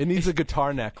 But it needs a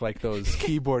guitar neck like those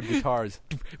keyboard guitars.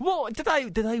 What do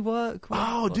they work?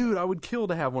 Dude, I would kill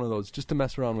to have one of those just to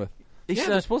mess around with.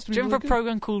 They're supposed to be. Do you remember really a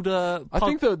program called? I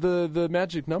think the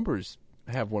Magic Numbers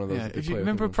have one of those. Yeah, do you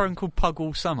remember a program called Pug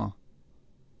All Summer?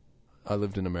 I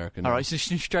lived in America. All right, it's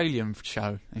an Australian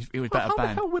show. It was about a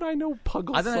band. How would I know Pug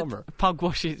All Summer? Pug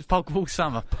All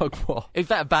Summer. Pug Wall. It was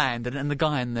about a band, and the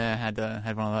guy in there had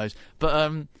one of those.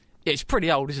 But it's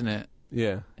pretty old, isn't it?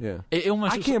 Yeah. It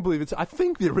almost. I can't believe it's. I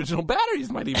think the original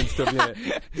batteries might even still be in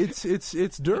it.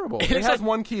 It's durable. It has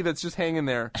one key that's just hanging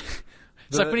there.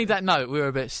 So if we need that note, we were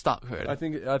a bit stuck. Really. I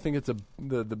think it's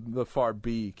the far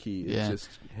B key. It's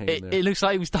just hanging there. It looks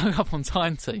like it was done up on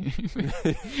Time Team.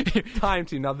 Time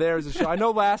Team. Now there's a show. I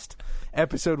know last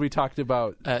episode we talked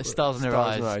about Stars in Their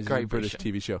Eyes. Great British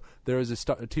TV show. There is a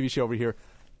TV show over here.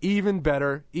 Even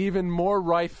better, even more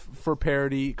rife for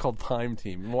parody, called Time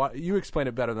Team. You explain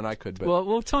it better than I could. But.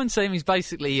 Well, Time Team is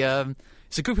basically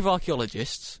it's a group of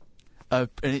archaeologists, and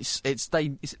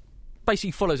it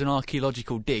basically follows an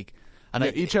archaeological dig. And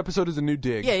each episode is a new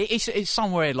dig. Yeah, it's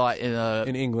somewhere like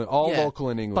in England, local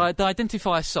in England. But they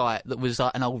identify a site that was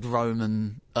like an old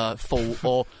Roman fort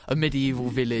or a medieval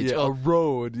village, or a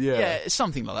road. Yeah,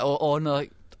 something like that, or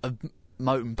like a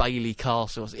Moat Bailey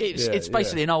Castle. It's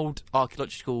basically an old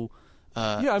archaeological.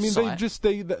 I mean, site.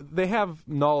 they have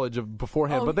knowledge of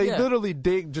beforehand, but they literally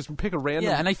dig, pick a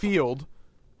random field,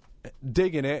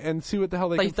 dig in it, and see what the hell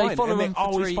they can find. And they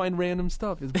always find random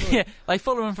stuff. Yeah, they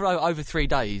follow them for over 3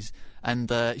 days.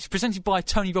 And it's presented by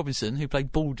Tony Robinson, who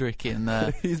played Baldrick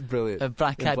in he's brilliant.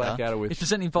 Blackadder. It's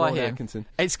presented by him. Atkinson.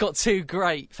 It's got 2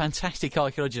 great, fantastic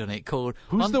archaeologists on it called...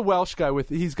 Who's the Welsh guy with...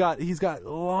 He's got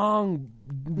long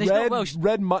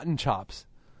red mutton chops.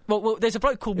 Well, there's a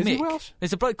bloke called Mick. Is he Welsh?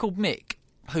 There's a bloke called Mick,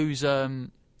 who's... I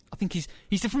think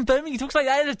he's from Birmingham. He talks like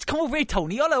that. Come over here,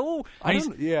 Tony. Hello.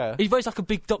 He wears like a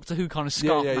big Doctor Who kind of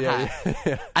scarf and hat.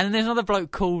 Yeah. And then there's another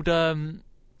bloke called...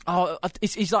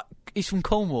 he's from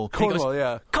Cornwall. Cornwall,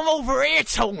 yeah. Come over here,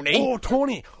 Tony. Oh,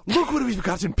 Tony, look what we've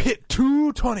got in pit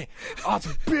 2, Tony. Oh, it's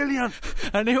brilliant.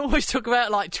 And they always talk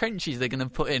about like trenches they're going to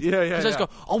put in. Yeah. They go,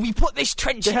 we put this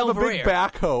trench in over here. They have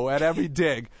a big backhoe at every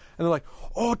dig, and they're like,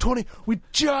 oh, Tony, we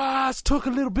just took a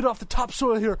little bit off the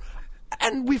topsoil here.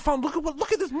 And we found,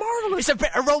 look at this marvelous. It's a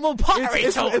bit of Roman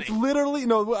pottery, Tony. It's literally,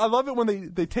 I love it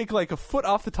when they take like a foot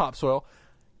off the topsoil.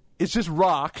 It's just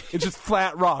rock. It's just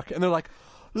flat rock. And they're like,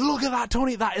 look at that,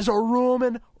 Tony. That is a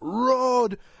Roman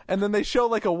road. And then they show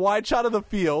like a wide shot of the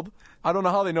field. I don't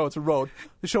know how they know it's a road.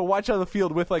 They show a wide shot of the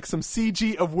field with like some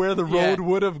CG of where the road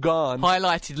would have gone.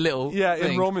 Highlighted little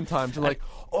in Roman times. They're like,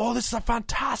 oh, this is a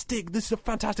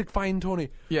fantastic find,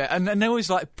 Tony. Yeah, and they always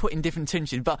like put in different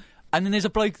tension. And then there's a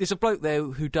bloke there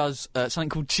who does something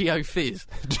called Geofizz.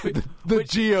 the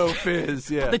Geofizz,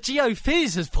 yeah. But the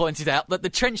Geofizz has pointed out that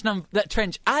that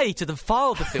trench A to the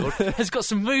far of the field has got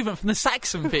some movement from the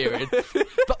Saxon period.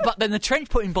 but then the trench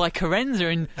put in by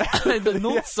Carenza in the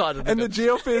north side of the field. And the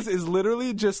Geofizz is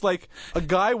literally just like a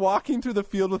guy walking through the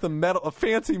field with a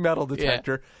fancy metal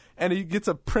detector. Yeah. And he gets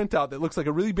a printout that looks like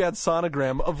a really bad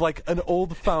sonogram of like an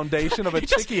old foundation of a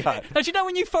chicky hut. And you know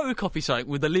when you photocopy something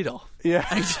with the lid off? Yeah.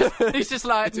 It's just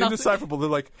like... It's indecipherable. They're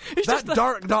like, that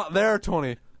dark dot there,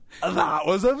 Tony, that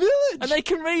was a village. And they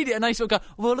can read it and they sort of go,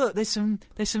 well, look, there's some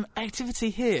activity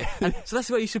here. And so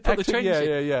that's where you should put the trench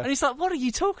in. Yeah. And he's like, what are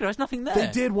you talking about? There's nothing there. They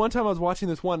did. One time I was watching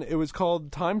this one. It was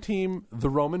called Time Team,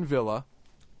 The Roman Villa.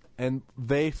 and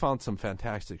they found some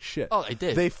fantastic shit. Oh, they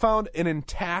did. They found an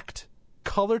intact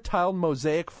color-tiled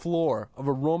mosaic floor of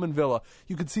a Roman villa.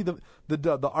 You could see the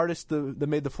artist that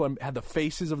made the floor had the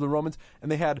faces of the Romans,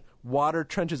 and they had water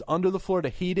trenches under the floor to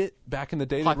heat it. Back in the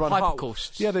day, they'd run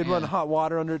run hot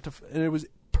water under it, and it was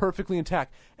perfectly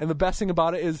intact. And the best thing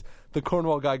about it is the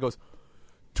Cornwall guy goes,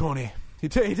 Tony. He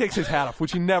takes his hat off,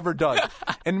 which he never does.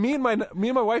 And me and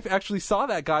my wife actually saw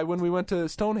that guy when we went to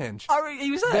Stonehenge. Oh, he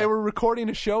was there? They were recording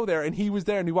a show there, and he was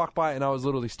there, and he walked by, and I was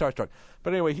literally starstruck.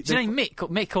 But anyway... Is his name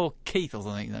Mick or Keith or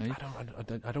something?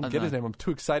 I don't get his name. I'm too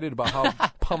excited about how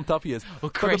pumped up he is.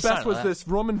 Well, but the best was this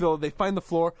Roman villa. They find the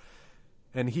floor,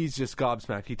 and he's just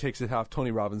gobsmacked. He takes it off.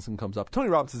 Tony Robinson comes up. Tony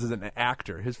Robinson is an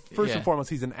actor. First and foremost,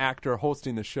 he's an actor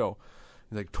hosting the show.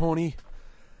 He's like, Tony,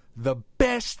 the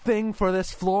best thing for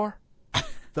this floor...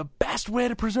 The best way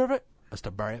to preserve it is to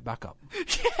bury it back up.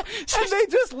 And they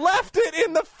just left it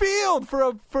in the field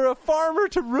for a farmer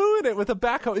to ruin it with a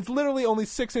backhoe. It's literally only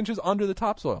 6 inches under the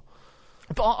topsoil.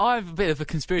 But I have a bit of a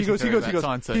conspiracy theory about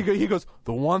time too. He goes,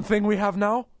 the one thing we have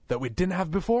now that we didn't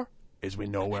have before is we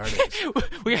know where it is.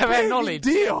 We have our knowledge.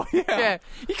 Deal, yeah.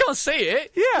 You can't see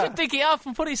it. Yeah. You dig it up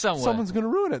and put it somewhere. Someone's going to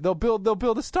ruin it. They'll build a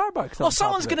Starbucks. Oh,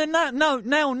 someone's going to now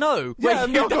know. Yeah,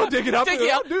 they'll go dig it up. Dig it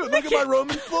up. Dude, look at my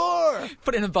Roman floor.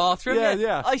 Put it in the bathroom.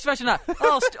 Yeah. I used to imagine that.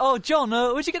 Oh, John,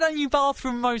 where'd you get that new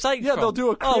bathroom mosaic Yeah, from? they'll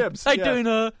do a cribs. They're doing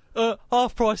a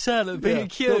half-price sale at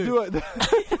B&Q. They'll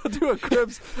do a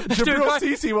cribs. Jabril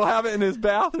Cece will have it in his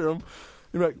bathroom.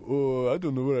 You're like, oh, I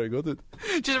don't know where I got it.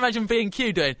 Just imagine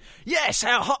B&Q doing, yes,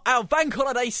 our bank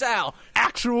holiday sale.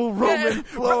 Actual Roman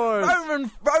floors.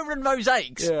 Roman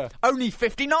mosaics. Yeah. Only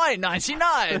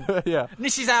 $59.99. Yeah. And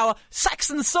this is our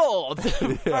Saxon sword.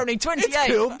 For only $28. It's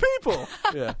killed people.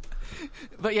 Yeah.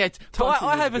 But yeah,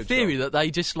 I have a theory that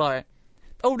they just like,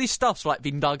 all this stuff's like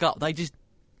been dug up. They just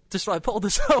like put all the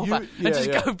soil back and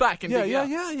just go back and dig it up.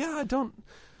 Yeah.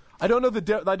 I don't know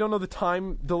the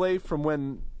time delay from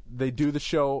when they do the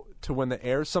show to when it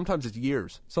airs. Sometimes it's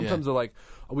years. Sometimes they're like,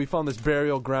 oh, we found this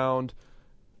burial ground.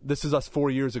 This is us 4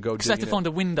 years ago. Because they have to find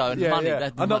a window and money.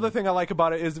 Yeah. Another thing I like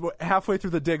about it is halfway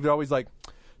through the dig, they're always like,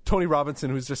 Tony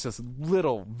Robinson, who's just this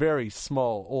little, very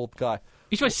small, old guy.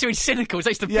 He's supposed to be cynical.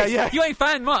 He's like, yeah. You ain't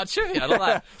found much, have you? Like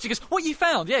that. She goes, what you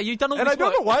found? Yeah, you've done all and this I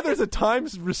don't work. know why there's a time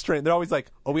restraint. They're always like,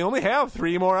 oh, we only have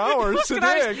 3 more hours to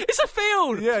dig. It's a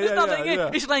field. There's nothing in.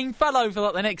 yeah. It's laying fallow for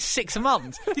like the next 6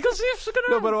 months. Because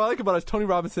No, but what I like about it is Tony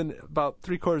Robinson, about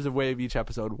 3/4 of the way of each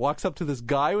episode, walks up to this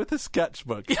guy with a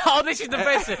sketchbook. Oh, this is the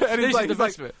best bit. And he's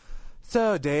like,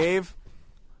 so, Dave,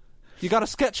 you got a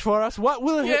sketch for us? What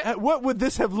would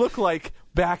this have looked like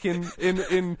back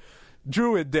in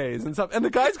Druid days and stuff? And the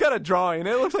guy's got a drawing.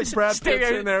 It looks like Brad Pitt's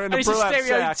in there in a burlap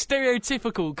sack.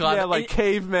 Stereotypical guy. Yeah, like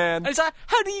caveman. And it's like,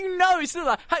 how do you know? It's not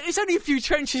like, it's only a few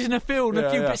trenches in a field and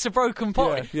a few bits of broken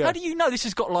pottery. Yeah. How do you know this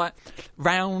has got like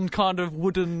round kind of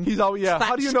wooden? How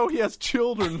do you know he has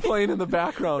children playing in the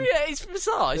background? Yeah, it's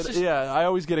bizarre. It's just... I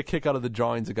always get a kick out of the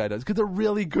drawings the guy does because they're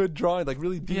really good drawings, like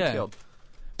really detailed.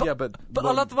 But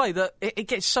I love the way that it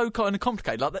gets so kind of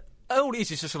complicated. Like all it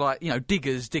is just like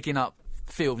diggers digging up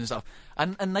fields and stuff,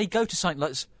 and they go to something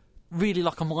that's really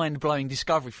like a mind-blowing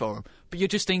discovery for them. But you're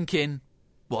just thinking,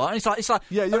 what? It's like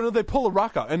they pull a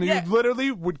rock out, and you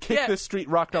literally would kick this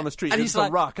rock down the street, and it's a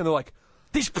rock, and they're like,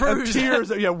 this proves tears.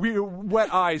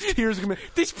 Wet eyes, tears.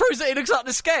 This proves that it looks like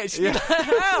the sketch. Yeah.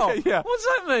 How? What's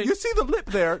that mean? You see the lip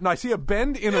there? No, I see a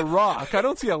bend in a rock. I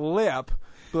don't see a lip.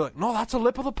 They're like, no, that's a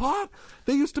lip of the pot.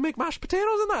 They used to make mashed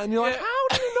potatoes in that. And you're like, how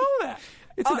do you know that?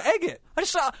 It's an agate.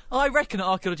 I reckon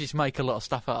archaeologists make a lot of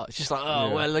stuff up. It's just like,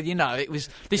 it was.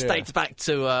 This dates back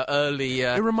to early.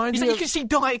 It reminds me. You can see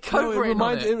Diet Coke written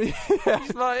on it.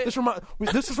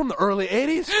 This is from the early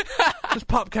 '80s. This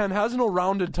pop can has no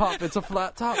rounded top. It's a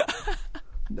flat top.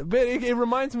 But it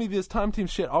reminds me of this time team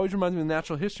shit. Always reminds me of the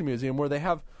Natural History Museum, where they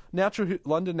have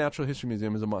London Natural History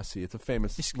Museum is a must see. It's a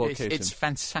famous location. It's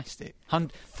fantastic.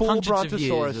 Full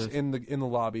Brontosaurus in the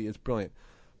lobby. It's brilliant.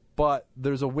 But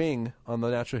there's a wing on the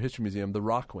Natural History Museum, the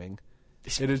rock wing.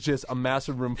 It is just a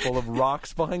massive room full of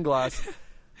rocks behind glass.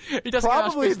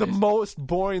 Probably the most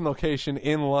boring location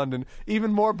in London.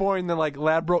 Even more boring than like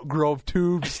Ladbroke Grove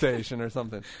Tube Station or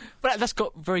something. But that's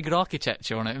got very good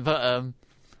architecture on it. But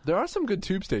there are some good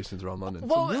tube stations around London.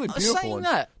 Well, some really beautiful ones.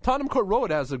 Tottenham Court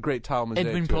Road has a great tile mosaic.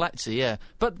 Edwin Palazzi, yeah.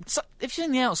 But if you're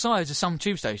in the outsides of some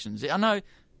tube stations, I know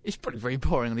It's probably very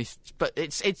boring, but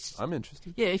it's. I'm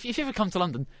interested. Yeah, if you ever come to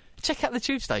London, check out the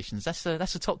tube stations. That's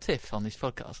a top tip on this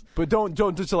podcast. But don't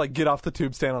just like get off the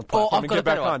tube, stand on the platform, and get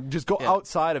back on. Just go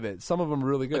outside of it. Some of them are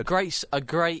really good. A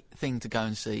great thing to go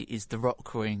and see is the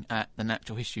rock ring at the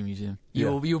Natural History Museum.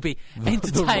 You'll be entertained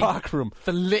the rock room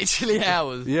for literally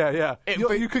hours. Yeah.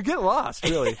 You could get lost,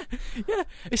 really. Yeah,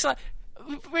 it's like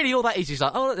really all that is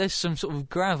like, oh, there's some sort of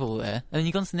gravel there, and then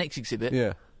you go on to the next exhibit.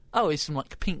 Yeah. Oh, it's some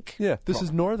like pink. Yeah, this rock.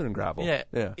 is northern gravel. Yeah,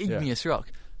 igneous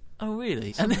rock. Oh,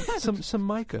 really? Some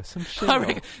mica, some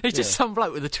shit. It's just some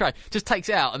bloke with a tray, just takes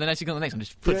it out, and then as you go on the next one,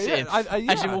 just puts it in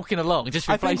as you're walking along. Just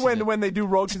I think replaces when they do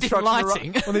road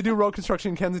construction, when they do road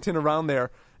construction in Kensington around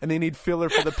there, and they need filler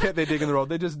for the pit they dig in the road,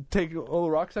 they just take the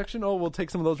rock section. Oh, we'll take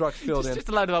some of those rocks filled in. Just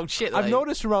a load of old shit. I've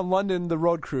noticed around London, the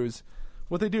road crews,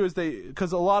 what they do is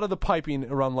because a lot of the piping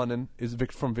around London is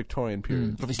from Victorian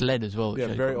period. It's lead as well. Yeah,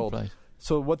 very old. Place.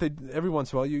 So every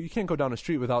once in a while, you can't go down a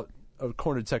street without a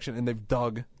cornered section, and they've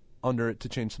dug under it to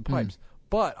change some pipes.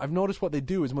 But I've noticed what they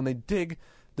do is when they dig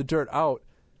the dirt out,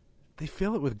 they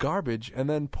fill it with garbage and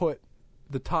then put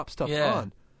the top stuff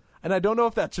on. And I don't know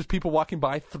if that's just people walking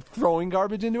by throwing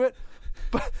garbage into it,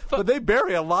 but they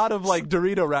bury a lot of like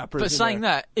Dorito wrappers. But saying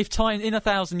that, if Time in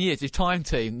 1,000 years, if Time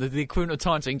Team, the equivalent of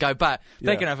Time Team, go back,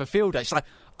 they're going to have a field day. It's like,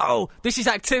 oh, this is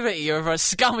activity of a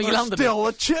scummy Londoner. Still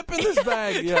a chip in this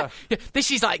bag. Yeah.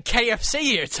 This is like KFC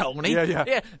here, Tony.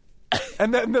 Yeah.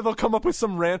 And then they'll come up with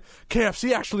some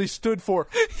KFC actually stood for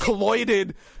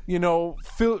colloided,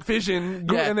 fission,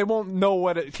 and they won't know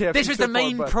what KFC. This was the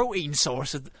main protein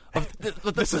source of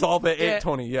this is all they ate,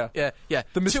 Tony. Yeah.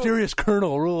 The mysterious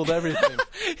Colonel ruled everything.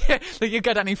 Like you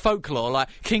go down in folklore, like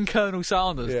King Colonel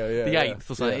Sanders, the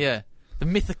eighth, or something. Yeah. The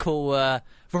mythical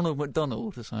Ronald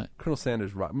McDonald, or something. Colonel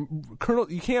Sanders, right?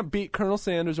 You can't beat Colonel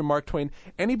Sanders or Mark Twain.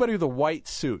 Anybody with a white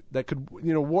suit that could,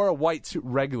 wore a white suit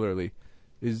regularly.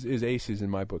 Is aces in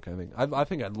my book, I think. I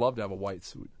think I'd love to have a white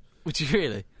suit. Would you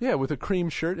really? Yeah, with a cream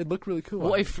shirt. It'd look really cool.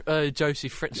 What if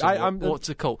Joseph Fritzl, what's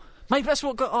it called? Maybe that's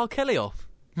what got R. Kelly off.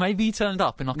 Maybe he turned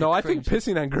up in like I think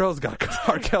pissing on girls got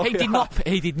R. Kelly He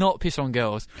did not piss on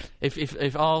girls.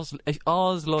 If ours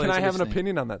lawyers... Can I have an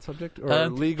opinion on that subject? Or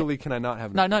legally can I not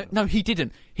have an opinion? No, he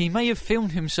didn't. He may have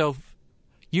filmed himself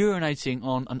urinating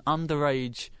on an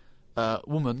underage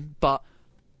woman, but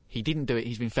he didn't do it.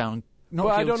 He's been found... Well,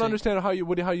 I don't understand how you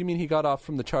mean he got off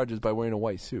from the charges by wearing a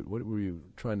white suit. What were you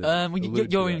trying to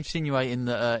you're insinuating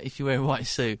that if you wear a white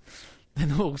suit,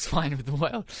 then all's fine with the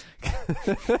world.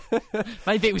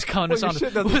 Maybe it was Colonel Sanders. Your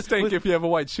shit doesn't stink if you have a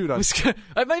white suit on.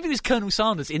 Maybe it was Colonel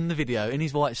Sanders in the video in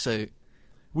his white suit.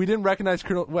 We didn't recognize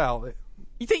Colonel... Well...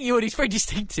 You think you would? He's very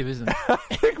distinctive, isn't he? I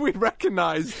think we'd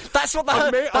recognize that's what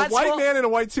a white man in a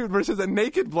white suit versus a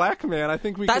naked black man. I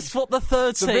think That's what the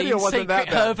third scene Secret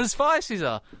Herb and Spices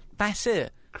are. That's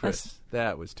it. Chris,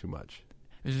 that was too much.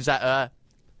 Was that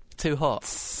too hot?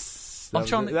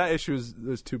 That issue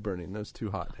was too burning. That was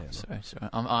too hot to handle. Sorry.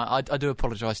 I do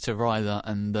apologise to Ryder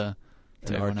and to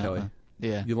R. Kelly.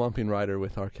 Yeah. You're lumping Ryder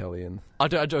with R. Kelly. I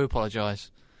do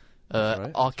apologise. Right.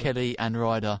 R. Kelly and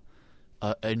Ryder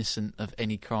are innocent of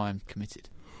any crime committed.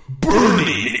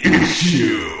 Burning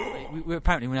issue! We're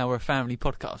a family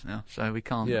podcast now, so we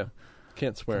can't... Yeah.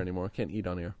 Can't swear anymore. Can't eat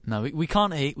on here. No, we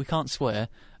can't eat. We can't swear.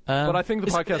 But I think the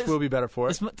podcast will be better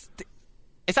for it.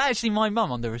 It's actually my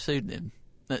mum under a pseudonym.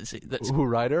 Who,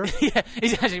 Ryder? Yeah,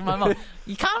 it's actually my mum.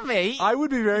 You can't be. I would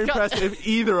be very impressed if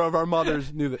either of our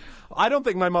mothers knew that. I don't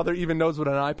think my mother even knows what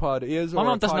an iPod is. My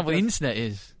mum doesn't know what the internet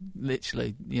is.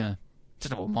 Literally,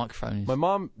 doesn't know what a microphone is. My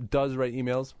mom does write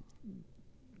emails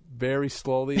very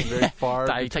slowly and very far.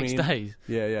 It takes days.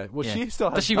 Yeah. Well, she still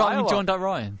has. Does she write them in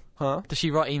joined-up-writing? Huh? Does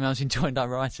she write emails in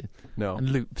joined-up-writing? No. And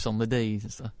loops on the D's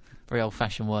and stuff. Very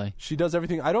old-fashioned way. She does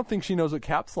everything. I don't think she knows what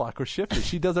caps lock or shift is.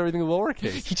 She does everything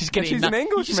lowercase. You just get she's an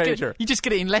English major. You just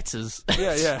get it in letters.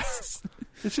 Yeah.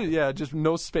 Just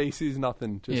no spaces,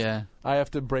 nothing. I have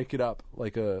to break it up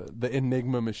like the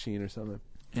Enigma machine or something.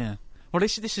 Yeah. Well,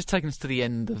 this has taken us to the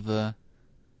end of the...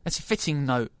 It's a fitting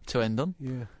note to end on.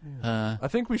 Yeah. I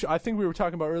think we were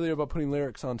talking about earlier about putting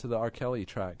lyrics onto the R. Kelly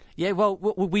track. Yeah, well,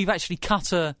 we've actually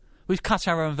cut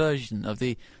our own version of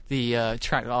the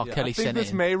track that R. Kelly sent in. I think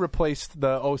this may replace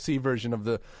the OC version of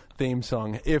the theme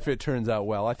song if it turns out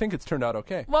well. I think it's turned out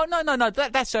okay. Well, no.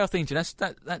 That's our theme tune. That's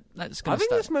going to stay. I think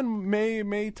this man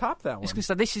may top that one. It's going to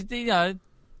stay. This is the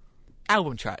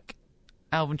album track.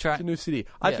 It's a new CD.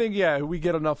 I think, we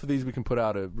get enough of these, we can put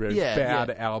out a very bad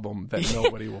album that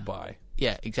nobody will buy.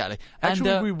 Yeah, exactly.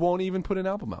 Actually, we won't even put an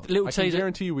album out. I can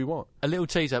guarantee you we won't. A little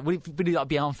teaser. Will it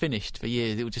be unfinished for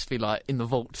years? It will just be like in the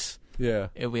vaults. Yeah.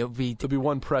 There'll be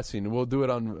one pressing. We'll do it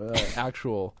on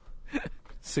actual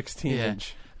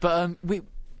 16-inch. But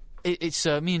it's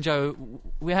me and Joe.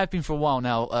 We have been for a while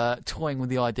now toying with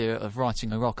the idea of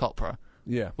writing a rock opera.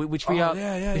 Yeah. Which we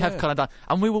have kind of done,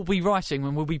 and we will be writing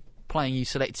when we'll be playing you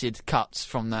selected cuts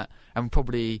from that, and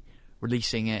probably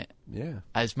releasing it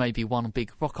as maybe one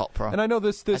big rock opera. And I know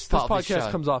this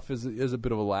podcast comes off as a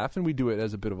bit of a laugh, and we do it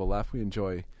as a bit of a laugh. We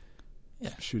enjoy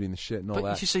shooting the shit and all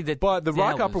that. You see the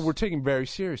rock opera we're taking very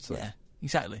seriously. Yeah,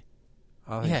 exactly.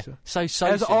 I think so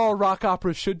as all rock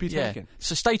operas should be taken.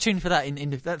 So stay tuned for that.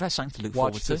 That's something to look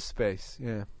forward to. Watch this space.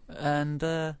 Yeah. And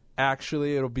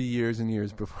actually, it'll be years and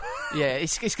years before. Yeah,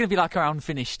 it's going to be like our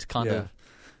unfinished kind of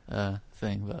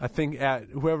thing. But I think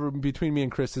whoever between me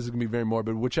and Chris, this is going to be very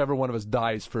morbid. Whichever one of us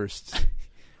dies first,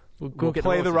 we'll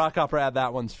play the rock opera at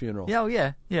that one's funeral.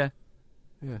 Yeah, yeah.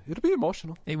 It'll be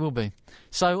emotional. It will be.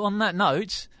 So on that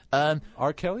note,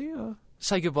 R. Kelly.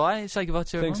 Say goodbye. Say goodbye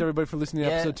to everyone. Thanks everybody for listening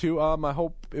to episode 2. I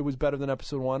hope it was better than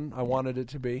episode 1. I wanted it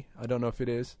to be. I don't know if it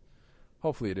is.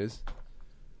 Hopefully it is.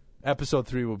 Episode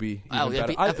 3 will be even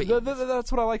better.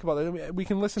 That's what I like about it. We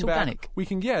can listen back. Organic. We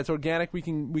can, it's organic. We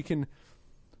can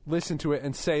listen to it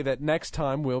and say that next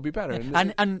time will be better,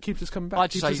 and keeps us coming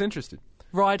back. Keeps us interested.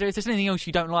 Ryder, if there's anything else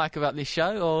you don't like about this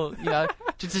show, or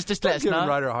just let us know. Give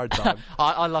Ryder a hard time.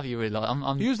 I love you really.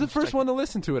 He was the first one to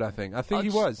listen to it. I think he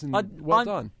was. And well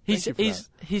done. His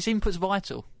input's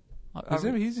vital. He's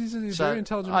a very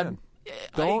intelligent man.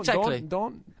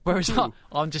 Don't. Whereas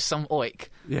I'm just some oik.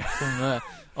 Yeah.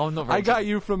 I'm not. Very I got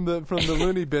you from the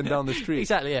loony bin down the street.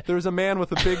 Exactly. Yeah. There was a man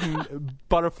with a big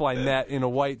butterfly net in a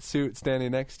white suit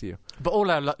standing next to you. But all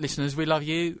our listeners, we love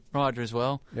you, Ryder, as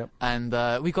well. Yep. And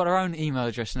we've got our own email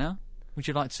address now. Would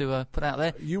you like to put out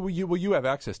there? You have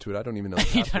access to it. I don't even know the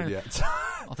password yet.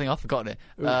 I think I've forgotten it.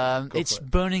 It's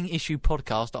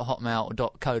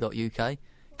burningissuepodcast@hotmail.co.uk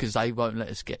because they won't let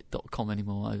us get .com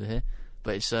anymore over here.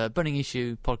 But it's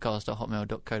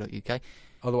burningissuepodcast@hotmail.co.uk.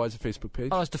 Otherwise, the Facebook page.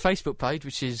 Otherwise, the Facebook page,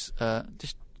 which is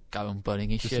just go on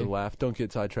Burning Issue. Just a laugh. Don't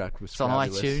get sidetracked with it's on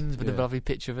iTunes with a lovely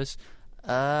picture of us.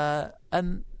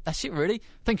 And that's it, really.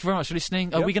 Thank you very much for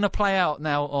listening. Are we going to play out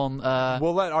now on...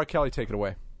 We'll let R. Kelly take it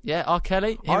away. Yeah, R.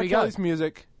 Kelly. Here we go. R. Kelly's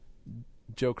music,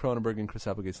 Joe Cronenberg and Chris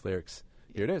Applegate's lyrics.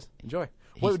 Here it is. Enjoy.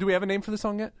 Do we have a name for the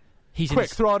song yet?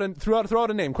 Quick, throw out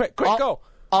a name. Quick, go.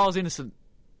 R's innocent.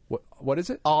 What is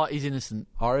it? R is innocent.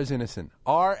 R is innocent.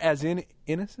 R as in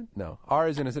innocent? No. R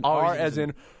is innocent. R as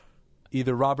in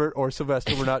either Robert or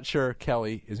Sylvester. We're not sure.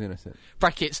 Kelly is innocent.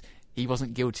 Brackets. He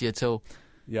wasn't guilty at all.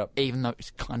 Yep. Even though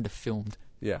it's kind of filmed.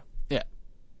 Yeah. Yeah.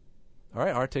 All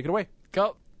right, R, take it away.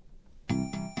 Go.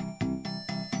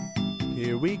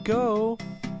 Here we go.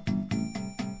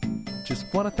 Just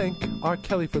want to thank R.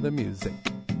 Kelly for the music.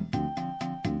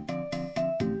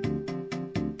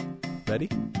 Ready?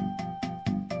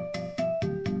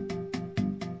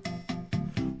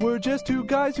 We're just two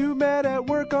guys who met at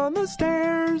work on the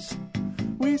stairs.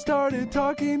 We started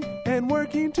talking and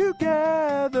working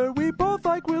together. We both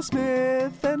like Will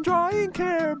Smith and drawing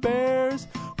Care Bears.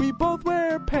 We both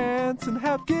wear pants and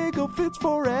have giggle fits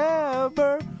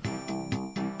forever.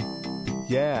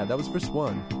 Yeah, that was verse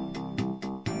 1.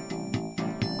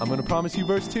 I'm going to promise you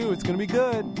verse 2. It's going to be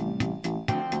good.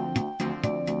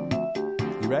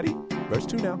 You ready? Verse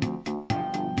 2 now.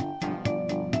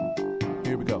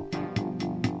 Here we go.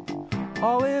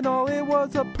 All in all, it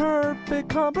was a perfect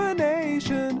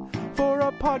combination for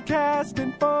a podcast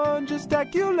and fun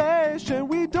gesticulation.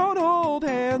 We don't hold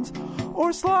hands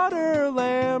or slaughter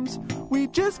lambs. We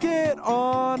just get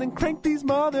on and crank these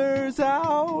mothers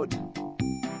out.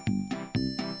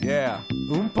 Yeah,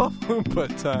 Oompa Loompa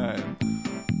time.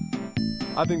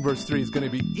 I think verse 3 is going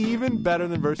to be even better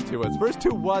than verse 2 was. Verse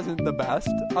 2 wasn't the best.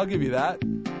 I'll give you that.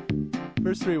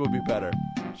 Verse 3 will be better.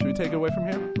 Should we take it away from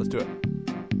here? Let's do it.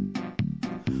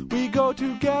 We go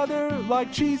together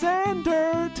like cheese and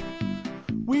dirt.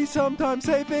 We sometimes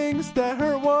say things that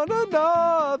hurt one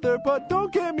another, but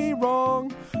don't get me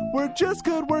wrong, we're just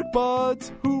good work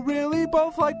buds who really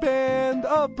both like Band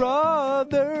of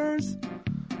Brothers.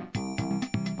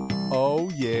 Oh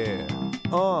yeah.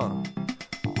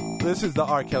 This is the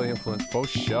R. Kelly influence for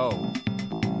show.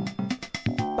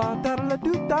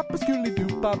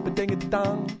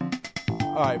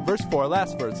 Alright, verse 4,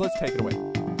 last verse. Let's take it away.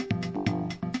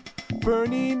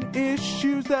 Burning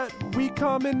issues that we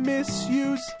come and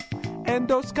misuse.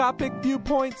 Endoscopic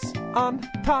viewpoints on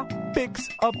topics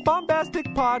of bombastic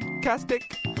podcastic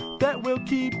that will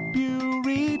keep you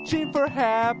reaching for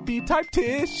happy type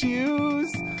tissues.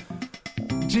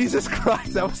 Jesus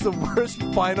Christ, that was the worst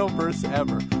final verse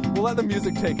ever. We'll let the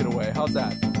music take it away. How's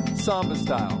that? Samba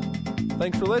style.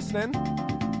 Thanks for listening.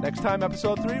 Next time,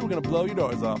 episode 3, we're going to blow your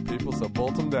doors off, people, so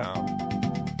bolt them down.